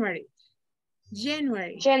January.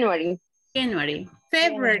 January. January. January.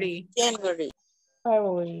 February. January.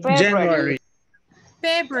 January.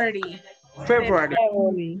 February. February.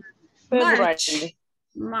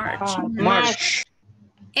 March. March.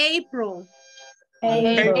 April.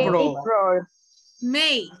 April.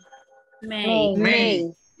 May.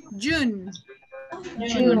 June.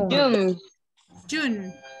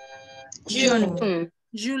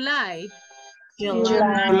 July.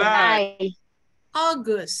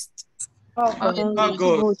 August.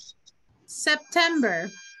 September.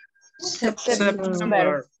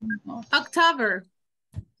 October.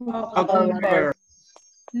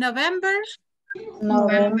 November.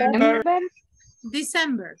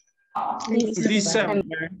 December.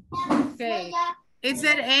 Okay. Is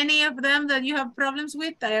there any of them that you have problems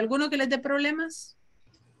with? ¿Hay alguno que les dé problemas?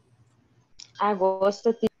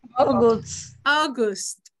 Agosto.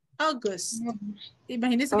 August.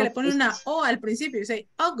 Imagínense que le ponen una O al principio. You say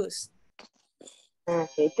August.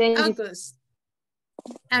 Okay, thank you. August.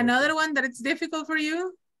 Another one that it's difficult for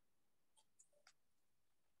you?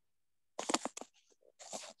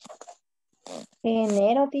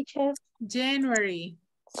 Enero, teacher. January.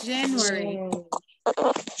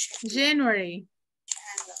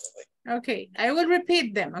 Okay, I will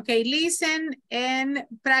repeat them. Okay, listen and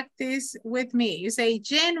practice with me. You say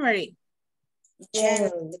January.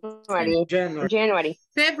 January.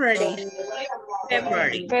 February.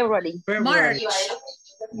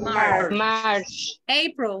 March.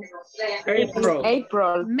 April.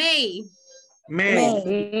 May.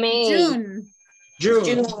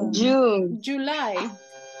 June. July.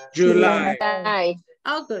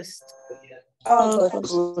 August.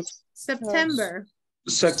 September.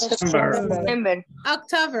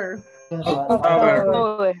 October.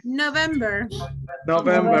 November. November.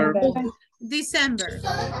 November, December.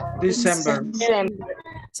 December,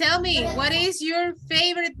 Tell me, what is your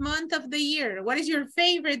favorite month of the year? What is your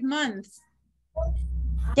favorite month?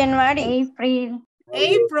 January.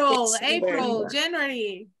 April. April,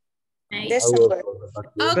 January, December.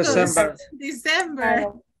 August, December,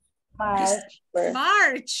 December, March.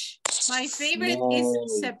 March. My favorite is May.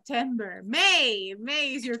 September. May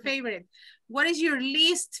is your favorite. What is your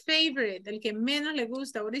least favorite? El que menos le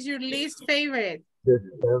gusta. What is your least favorite?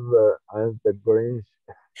 December, I'm the Grinch.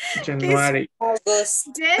 January, August.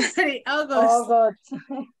 January, August.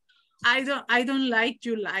 I don't like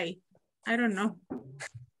July. I don't know.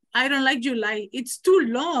 I don't like July. It's too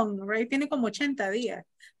long, right? Tiene como 80 días.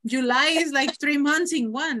 July is like 3 months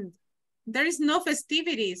in one. There is no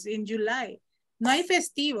festivities in July. No hay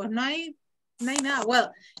festivos, no hay nada.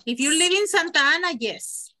 Well, if you live in Santa Ana,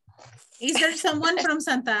 yes. Is there someone from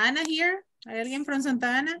Santa Ana here? ¿Hay alguien from Santa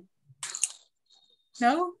Ana?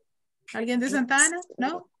 No? ¿Alguien de Santa Ana?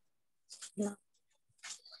 No? No.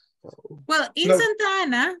 Well, in No. Santa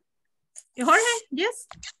Ana, Jorge, yes?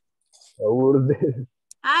 Lourdes.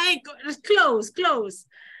 Close.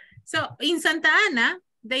 So in Santa Ana,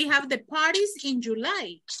 they have the parties in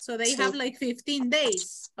July. So they have like 15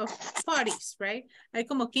 days of parties, right? Hay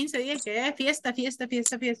como 15 días que es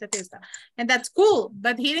fiesta. And that's cool.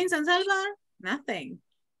 But here in San Salvador, nothing.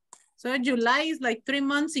 So July is like 3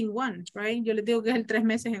 months in one, right? Yo les digo que es el 3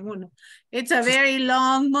 meses en uno. It's a very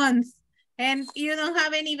long month. And you don't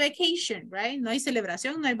have any vacation, right? No hay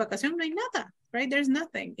celebración, no hay vacación, no hay nada, right? There's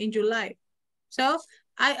nothing in July. So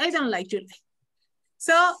I don't like July.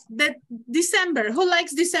 So the December, who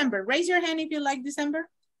likes December? Raise your hand if you like December.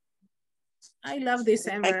 I love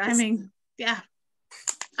December. I mean, yeah.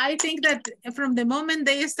 I think that from the moment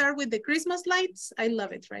they start with the Christmas lights, I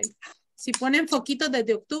love it, right? Si ponen foquitos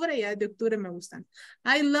desde octubre, ya de octubre me gustan.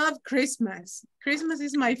 I love Christmas. Christmas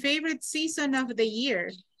is my favorite season of the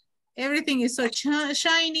year. Everything is so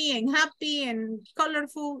shiny and happy and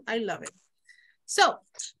colorful. I love it. So,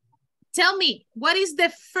 tell me, what is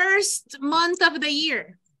the first month of the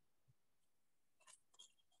year?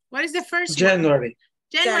 What is the first January,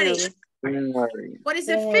 one? January. January. What is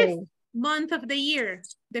the fifth month of the year?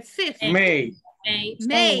 The fifth. May,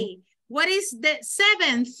 May. What is the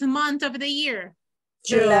 7th month of the year?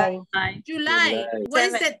 July. July. What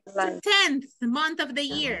is the 10th month of the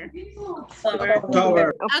year?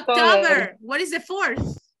 October, October. What is the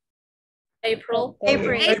 4th? April.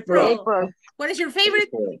 April. What is your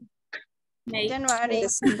favorite? May. January.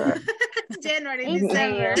 January,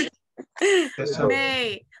 December. December.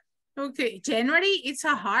 May. Okay, January, it's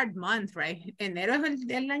a hard month, right? Enero es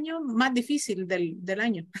el año más difícil del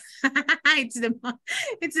año. it's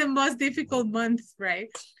the most difficult month, right?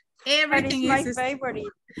 Everything is my favorite.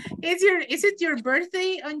 Is it your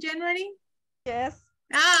birthday on January? Yes.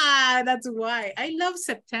 Ah, that's why. I love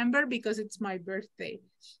September because it's my birthday.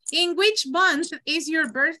 In which month is your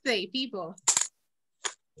birthday, people?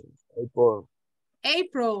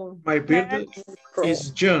 April. My birthday is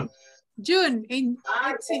June. June,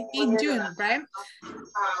 it's in June, right?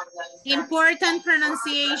 Important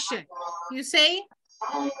pronunciation. You say?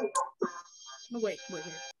 Wait.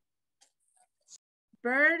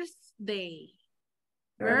 Birthday.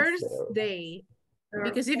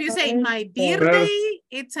 Because if you say my birthday,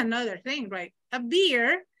 it's another thing, right? A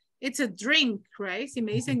beer, it's a drink, right? Si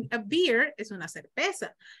me dicen a beer, es una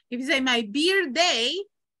cerveza. If you say my beer day,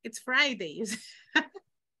 it's Friday.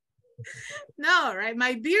 No, right?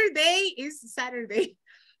 My beer day is Saturday.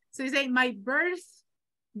 So you say my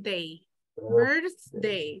birthday.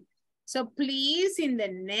 So please, in the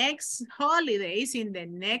next holidays, in the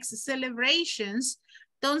next celebrations,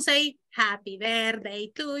 don't say happy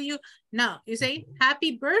birthday to you. No, you say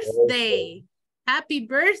happy birthday. Happy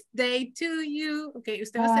birthday to you. Okay,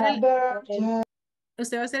 usted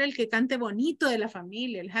va a ser el que cante bonito de la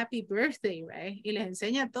familia, el happy birthday, right? Y les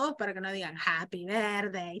enseña a todos para que no digan happy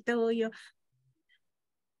birthday to you.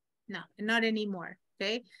 No, not anymore,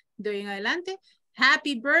 okay? De hoy en adelante,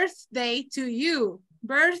 happy birthday to you.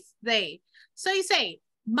 Birthday. So you say,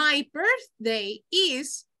 my birthday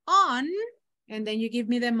is on, and then you give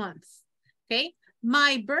me the month, okay?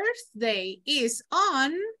 My birthday is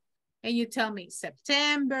on, and you tell me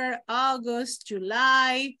September, August,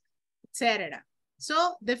 July, etc.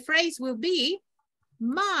 So the phrase will be,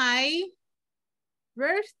 my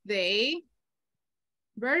birthday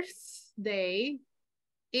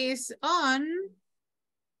is on,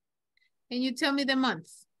 and you tell me the month,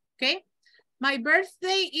 okay? My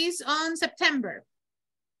birthday is on September.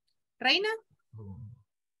 Reina?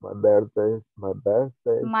 My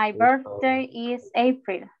birthday is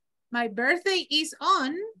April. My birthday is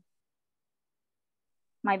on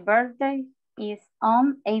My birthday is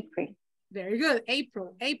on April. Very good.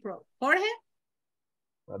 April. Jorge?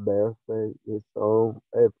 My birthday is on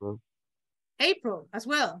April. April as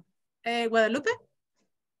well. Guadalupe?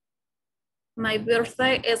 My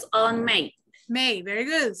birthday is on May. May. Very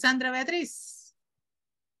good. Sandra Beatriz?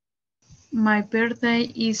 My birthday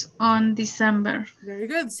is on December. Very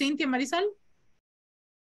good. Cynthia Marisol?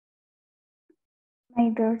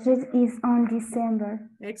 My birthday is on December.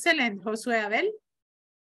 Excellent. Josué Abel?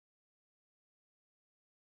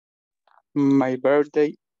 My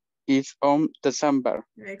birthday is on December.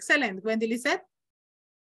 Excellent. Wendy Lisette?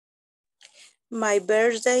 My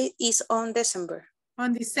birthday is on December.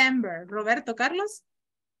 On December. Roberto Carlos?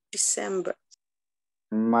 December.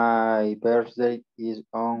 My birthday is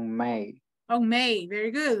on May. On May.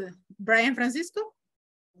 Very good. Brian Francisco?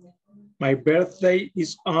 My birthday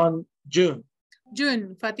is on June.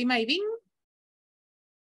 June. Fatima Ivin?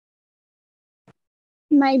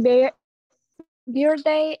 My birthday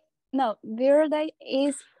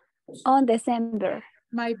is on December.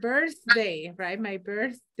 My birthday, right? My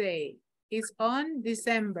birthday is on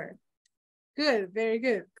December. Good, very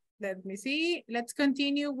good. Let me see. Let's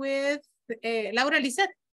continue with Laura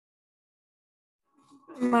Lisette.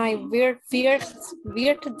 My birthday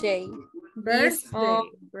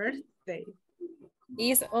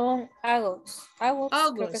is on August.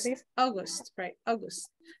 August, right? August.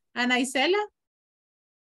 And Isela?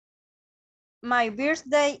 My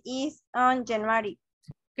birthday is on January.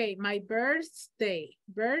 Okay, my birthday.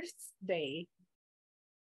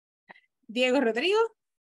 Diego Rodrigo?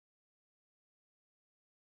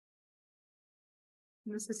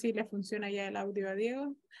 No sé si le funciona ya el audio a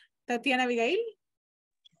Diego. Tatiana Abigail?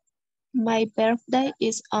 My birthday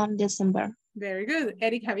is on December. Very good.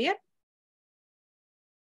 Eric Javier?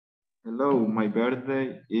 Hello, my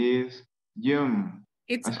birthday is June.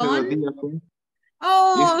 It's Hace on? 2 días, pues.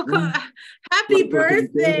 Oh, happy Por si me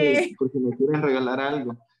birthday. por si me quieren regalar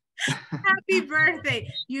algo. Happy birthday.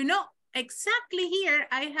 You know, exactly here,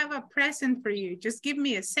 I have a present for you. Just give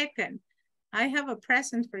me a second. I have a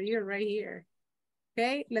present for you right here.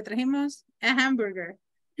 Okay, le trajimos a hamburger.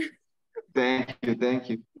 Thank you.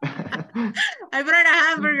 I brought a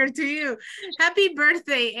hamburger to you. Happy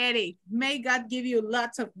birthday, Eddie. May God give you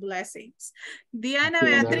lots of blessings. Diana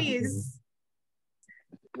Beatriz,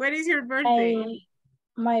 when is your birthday?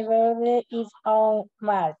 My birthday is on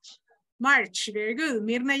March. March, very good.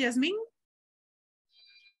 Mirna Yasmin?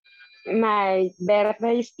 My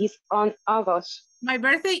birthday is on August. My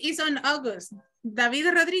birthday is on August.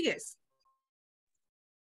 David Rodriguez?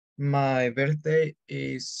 My birthday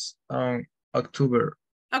is on October.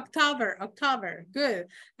 October, good.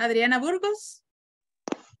 Adriana Burgos?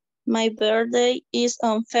 My birthday is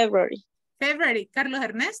on February. February. Carlos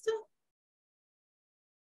Ernesto?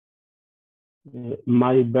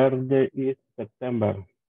 My birthday is September.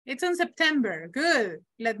 It's on September, good.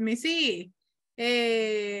 Let me see.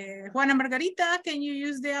 Juana Margarita, can you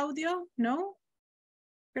use the audio? No?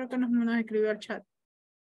 Creo que nos escribió al chat.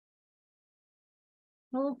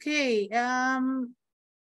 Okay,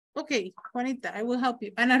 okay, Juanita, I will help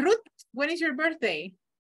you. Ana Ruth, when is your birthday?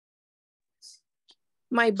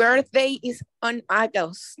 My birthday is on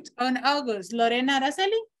August. On August. Lorena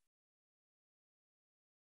Araceli?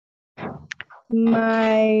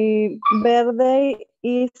 My birthday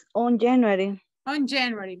is on January. On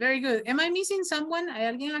January, very good. Am I missing someone? ¿Hay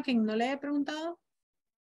alguien a quien no le he preguntado?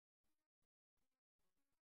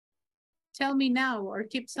 Tell me now or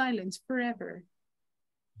keep silence forever.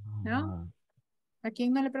 ¿No? ¿A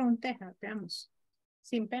quién no le pregunté? Veamos.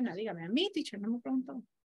 Sin pena, dígame. A mí, teacher, no me preguntó.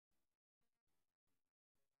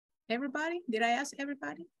 Everybody? Did I ask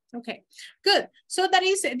everybody? Okay, good. So that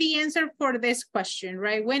is the answer for this question,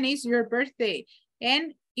 right? When is your birthday?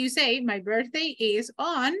 And you say, my birthday is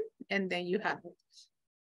on, and then you have it.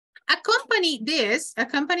 Accompany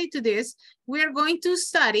to this, we're going to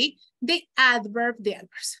study the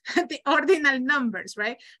ordinal numbers,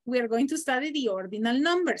 right? We are going to study the ordinal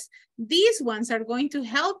numbers. These ones are going to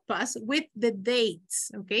help us with the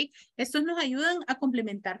dates, okay? Estos nos ayudan a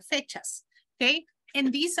complementar fechas, okay?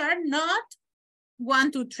 And these are not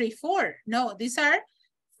 1, 2, 3, 4. No, these are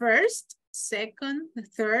first, second,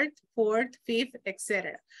 third, fourth, fifth,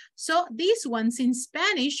 etc. So these ones in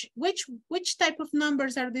Spanish, which type of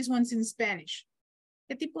numbers are these ones in Spanish?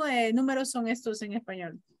 ¿Qué tipo de números son estos en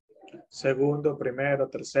español? Segundo, primero,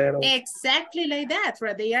 tercero. Exactly like that,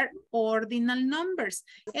 right? They are ordinal numbers.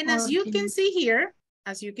 And as you can see here,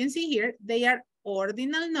 they are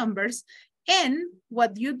ordinal numbers. And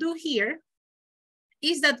what you do here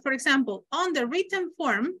is that, for example, on the written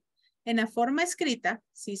form, en la forma escrita,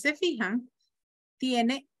 si se fijan,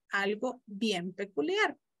 tiene algo bien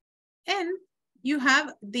peculiar. And you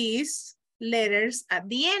have these letters at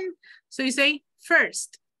the end. So you say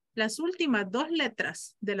first. Las últimas dos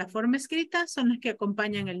letras de la forma escrita son las que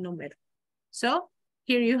acompañan el número. So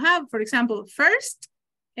here you have, for example, first,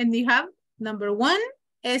 and you have number 1,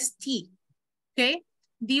 ST. Okay.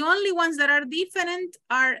 The only ones that are different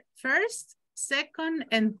are first, second,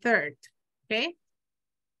 and third. Okay.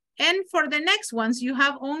 And for the next ones, you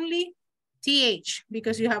have only TH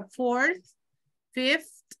because you have 4th,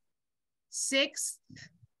 5th, 6th,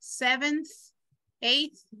 7th,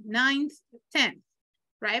 8th, 9th, 10th,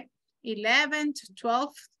 right? 11th,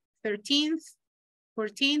 12th, 13th,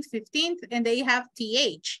 14th, 15th, and they have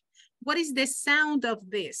TH. What is the sound of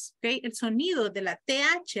this? Okay, el sonido de la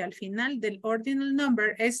TH al final del ordinal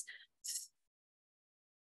number es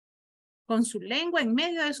con su lengua en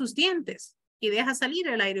medio de sus dientes y deja salir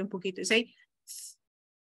el aire un poquito. You say,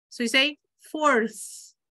 so you say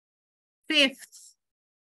 4th, 5th,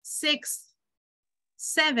 6th,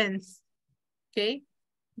 7th, okay?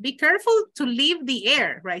 Be careful to leave the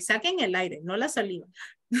air, right? Saquen el aire, no la saliva.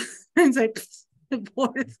 And so,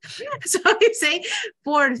 4th. So you say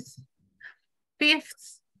 4th,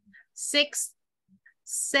 5th, 6th,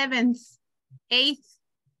 7th, 8th,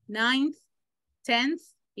 9th, 10th,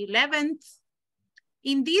 11th.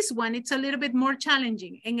 In this one, it's a little bit more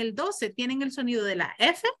challenging. En el 12 tienen el sonido de la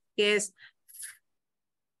F, que es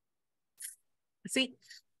así.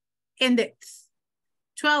 In the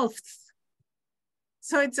 12th.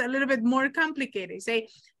 So it's a little bit more complicated. Say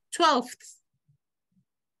 12th.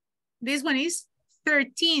 This one is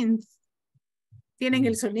 13th. Tienen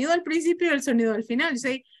el sonido al principio y el sonido al final.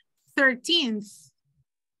 Say 13th.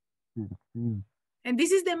 And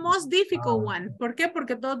this is the most difficult one. ¿Por qué?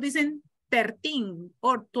 Porque todos dicen 13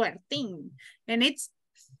 or 13. And it's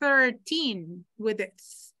 13 with the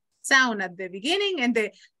sound at the beginning and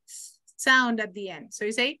the sound at the end. So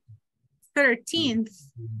you say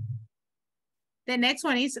 13th. The next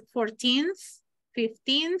one is 14th,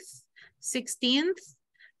 15th, 16th,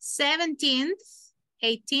 17th,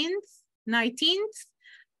 18th, 19th,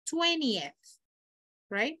 20th,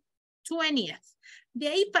 right? 20th. De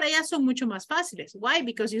ahí para allá son mucho más fáciles. Why?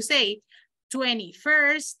 Because you say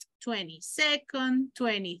 21st, 22nd,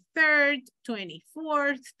 23rd,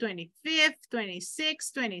 24th, 25th,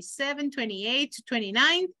 26th, 27th, 28th,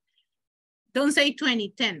 29th. Don't say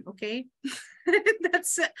 2010, okay?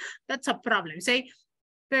 That's a problem. Say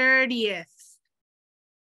 30th,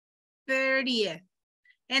 30th,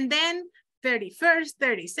 and then 31st,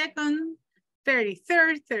 32nd,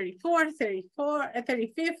 33rd, 34th,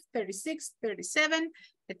 35th, 36th, 37th,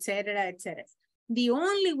 etc., etc. The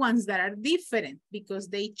only ones that are different because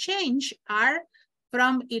they change are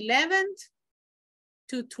from 11th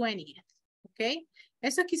to 20th, okay?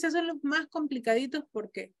 Esos quizás son los más complicaditos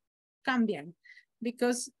porque cambian.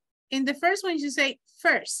 Because in the first one, you say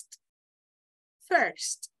first.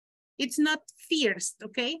 First. It's not first,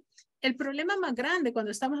 okay? El problema más grande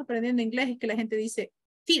cuando estamos aprendiendo inglés es que la gente dice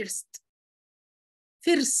first.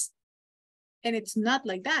 First. And it's not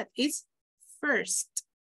like that. It's first.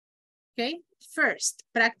 Okay? First.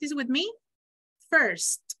 Practice with me.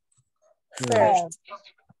 First. First.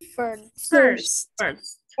 First.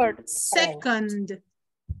 First. Second.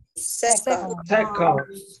 Second.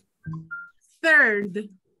 Third.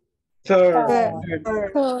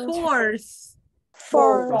 Fourth.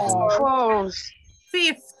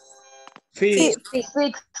 Fifth. Okay.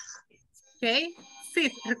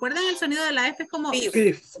 Fifth. ¿Recuerdan el sonido de la F como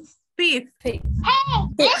Fifth.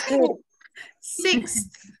 Sixth.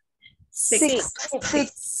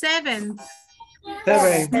 Seventh.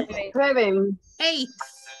 Eighth.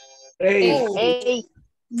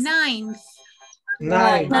 Ninth.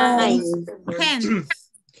 Tenth.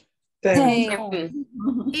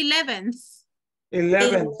 11th.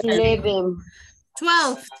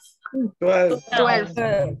 12th.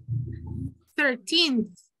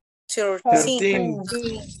 13th.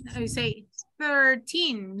 I say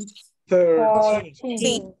 13th.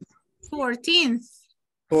 14th.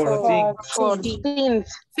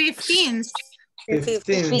 15th.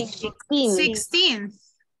 16th.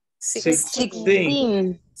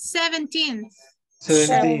 17th.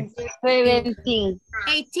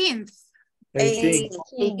 18th.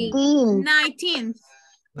 19th.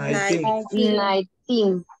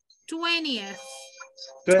 20th.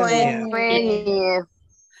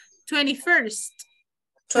 21st.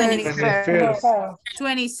 22nd.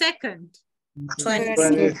 23rd.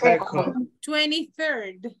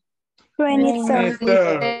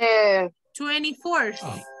 24th.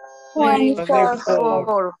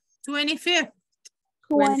 25th.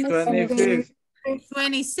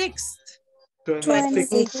 26th.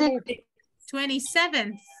 26.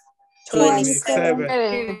 27th. 27.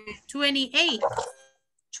 28th.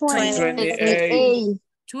 28.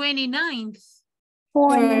 29th.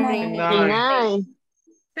 29.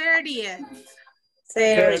 30th.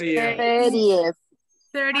 30th.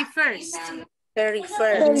 31st.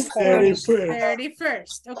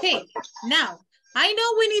 31st. Okay, now, I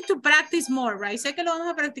know we need to practice more, right? Sé que lo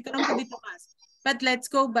vamos a practicar un poquito más. But let's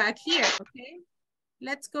go back here, okay?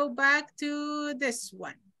 Let's go back to this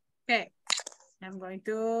one. Okay, I'm going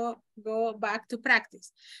to go back to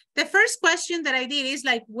practice. The first question that I did is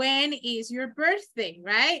like, when is your birthday,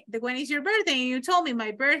 right? When is your birthday? And you told me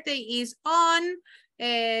my birthday is on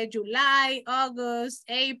July, August,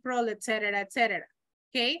 April, etc., etc.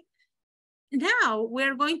 Okay? Now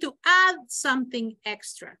we're going to add something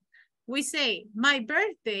extra. We say, my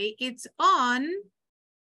birthday, it's on,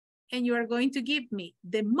 and you are going to give me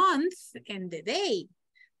the month and the day.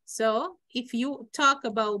 So if you talk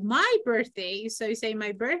about my birthday, so you say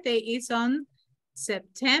my birthday is on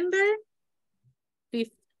September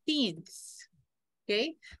 15th.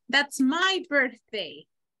 Okay, that's my birthday.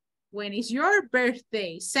 When is your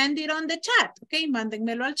birthday? Send it on the chat. Okay,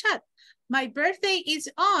 mándenmelo al chat. My birthday is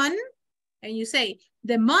on, and you say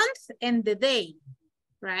the month and the day,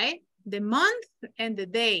 right? The month and the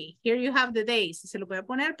day. Here you have the days. Se lo voy a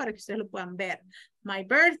poner para que ustedes lo puedan ver. My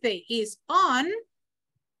birthday is on,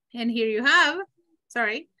 and here you have,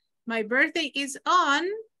 sorry, my birthday is on,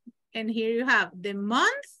 and here you have the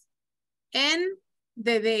month and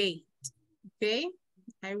the date. Okay,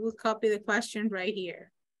 I will copy the question right here.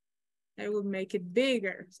 I will make it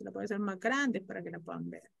bigger. Se la voy a hacer más grande para que la puedan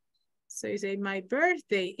ver. So you say, my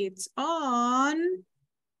birthday, it's on,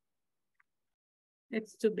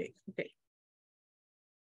 it's too big, okay.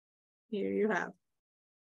 Here you have.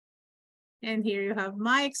 And here you have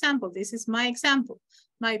my example. This is my example.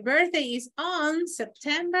 My birthday is on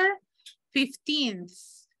September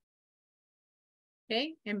 15th.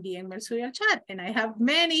 Okay, envíenme el suyo al chat. And I have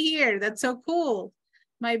many here, that's so cool.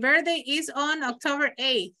 My birthday is on October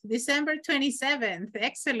 8th, December 27th,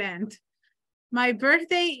 excellent. My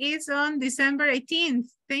birthday is on December 18th.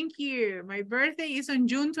 Thank you. My birthday is on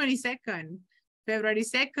June 22nd, February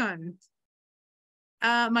 2nd.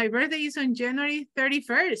 My birthday is on January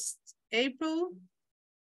 31st, April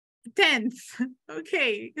 10th.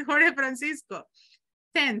 Okay, Jorge Francisco.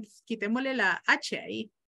 10th. Quitémosle la H ahí.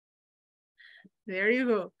 There you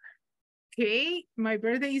go. Okay, my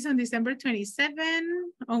birthday is on December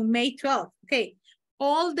 27, on May 12th. Okay.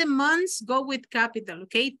 All the months go with capital,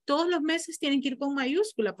 okay? Todos los meses tienen que ir con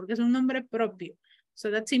mayúscula porque es un nombre propio. So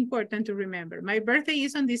that's important to remember. My birthday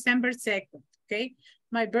is on December 2nd, okay?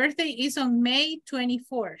 My birthday is on May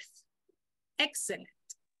 24th. Excellent.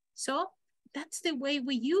 So that's the way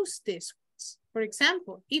we use this. For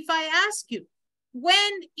example, if I ask you,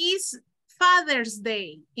 when is Father's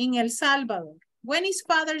Day in El Salvador? When is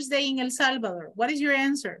Father's Day in El Salvador? What is your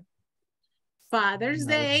answer? Father's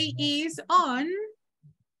Day is on...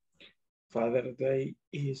 Father's Day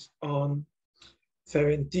is on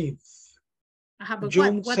 17th. But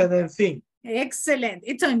June 17th. Excellent.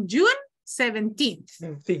 It's on June 17th.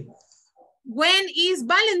 17th. When is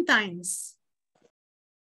Valentine's?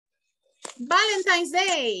 Valentine's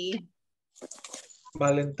Day.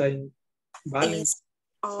 Valentine's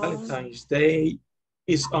Day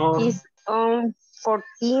is on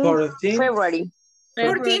 14 February. 14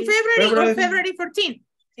 February or February 14.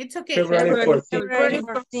 It's okay. February 14. February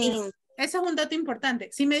 14. Ese es un dato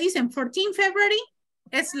importante. Si me dicen 14 February,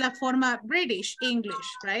 es la forma British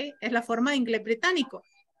English, right? Es la forma de inglés británico.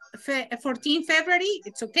 14 February,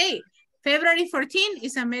 it's okay. February 14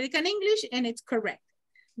 is American English and it's correct.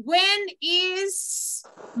 When is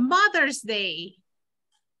Mother's Day?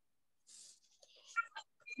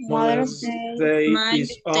 Mother's Day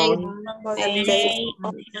is on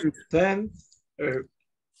 10th.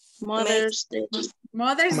 Mother's Day.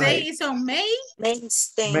 Mother's May. Day is on May? May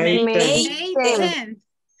 10th.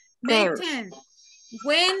 May 10th.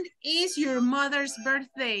 When is your mother's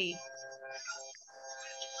birthday?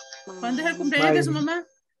 ¿Cuándo es el cumpleaños de su mamá?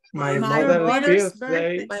 My mother's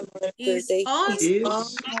birthday is on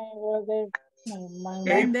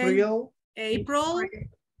April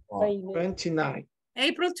 29th.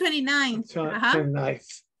 April 29th.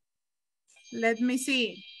 29th. Let me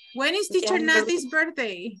see. When is Teacher Nati's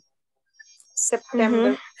birthday?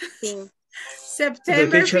 September 15. September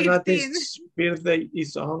The Teacher 15th. Nati's birthday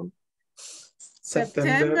is on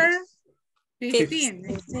September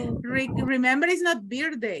 15th. Remember, it's not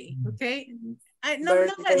birthday, okay? No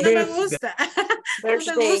me gusta.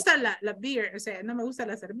 No me gusta la beer, o sea, no me gusta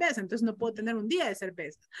la cerveza, entonces no puedo tener un día de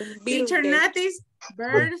cerveza. Teacher Natis,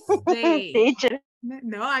 birthday. Teacher.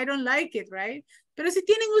 No, I don't like it, right? Pero si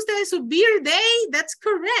tienen ustedes su beer day, that's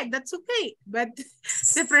correct, that's okay. But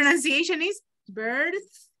the pronunciation is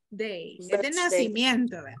birthday. Es de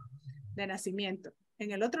nacimiento, ¿verdad? De nacimiento.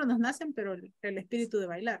 En el otro nos nacen, pero el espíritu de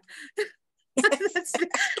bailar.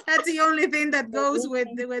 that's the only thing that goes with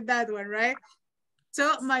that one, right?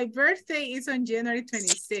 So my birthday is on January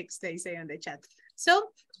 26th, they say on the chat.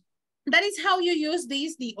 So that is how you use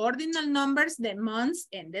these, the ordinal numbers, the months,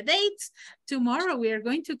 and the dates. Tomorrow, we are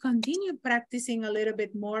going to continue practicing a little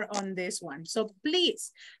bit more on this one. So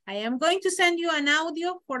please, I am going to send you an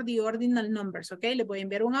audio for the ordinal numbers, okay? Le voy a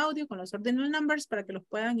enviar un audio con los ordinal numbers para que los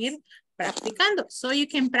puedan ir practicando. So you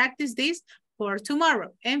can practice this for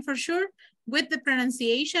tomorrow. And for sure, with the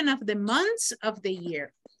pronunciation of the months of the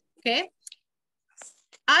year, okay?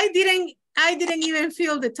 I didn't even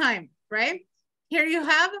feel the time, right? Here you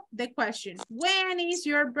have the question. When is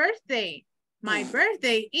your birthday? My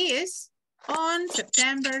birthday is on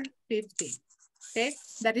September 15th. Okay,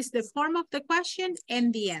 that is the form of the question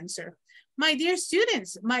and the answer. My dear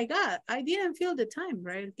students, my God, I didn't feel the time,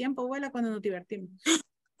 right? El tiempo vuela cuando nos divertimos.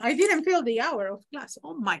 I didn't feel the hour of class.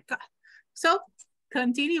 Oh my God. So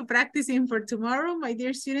continue practicing for tomorrow, my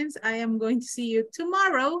dear students. I am going to see you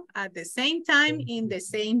tomorrow at the same time in the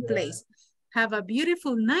same place. Have a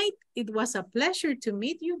beautiful night. It was a pleasure to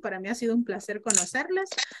meet you. Para mí ha sido un placer conocerles.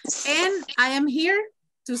 And I am here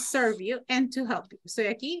to serve you and to help you. Estoy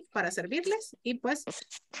aquí para servirles. Y pues,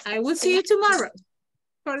 I will see you tomorrow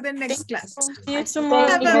for the next class. See you tomorrow.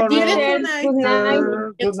 Have a beautiful night. Good night.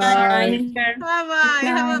 Good night. Bye-bye.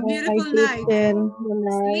 Have a beautiful night. Good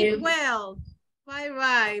night. Sleep well.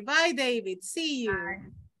 Bye-bye. Bye, David. See you.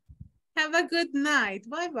 Have a good night.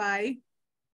 Bye-bye.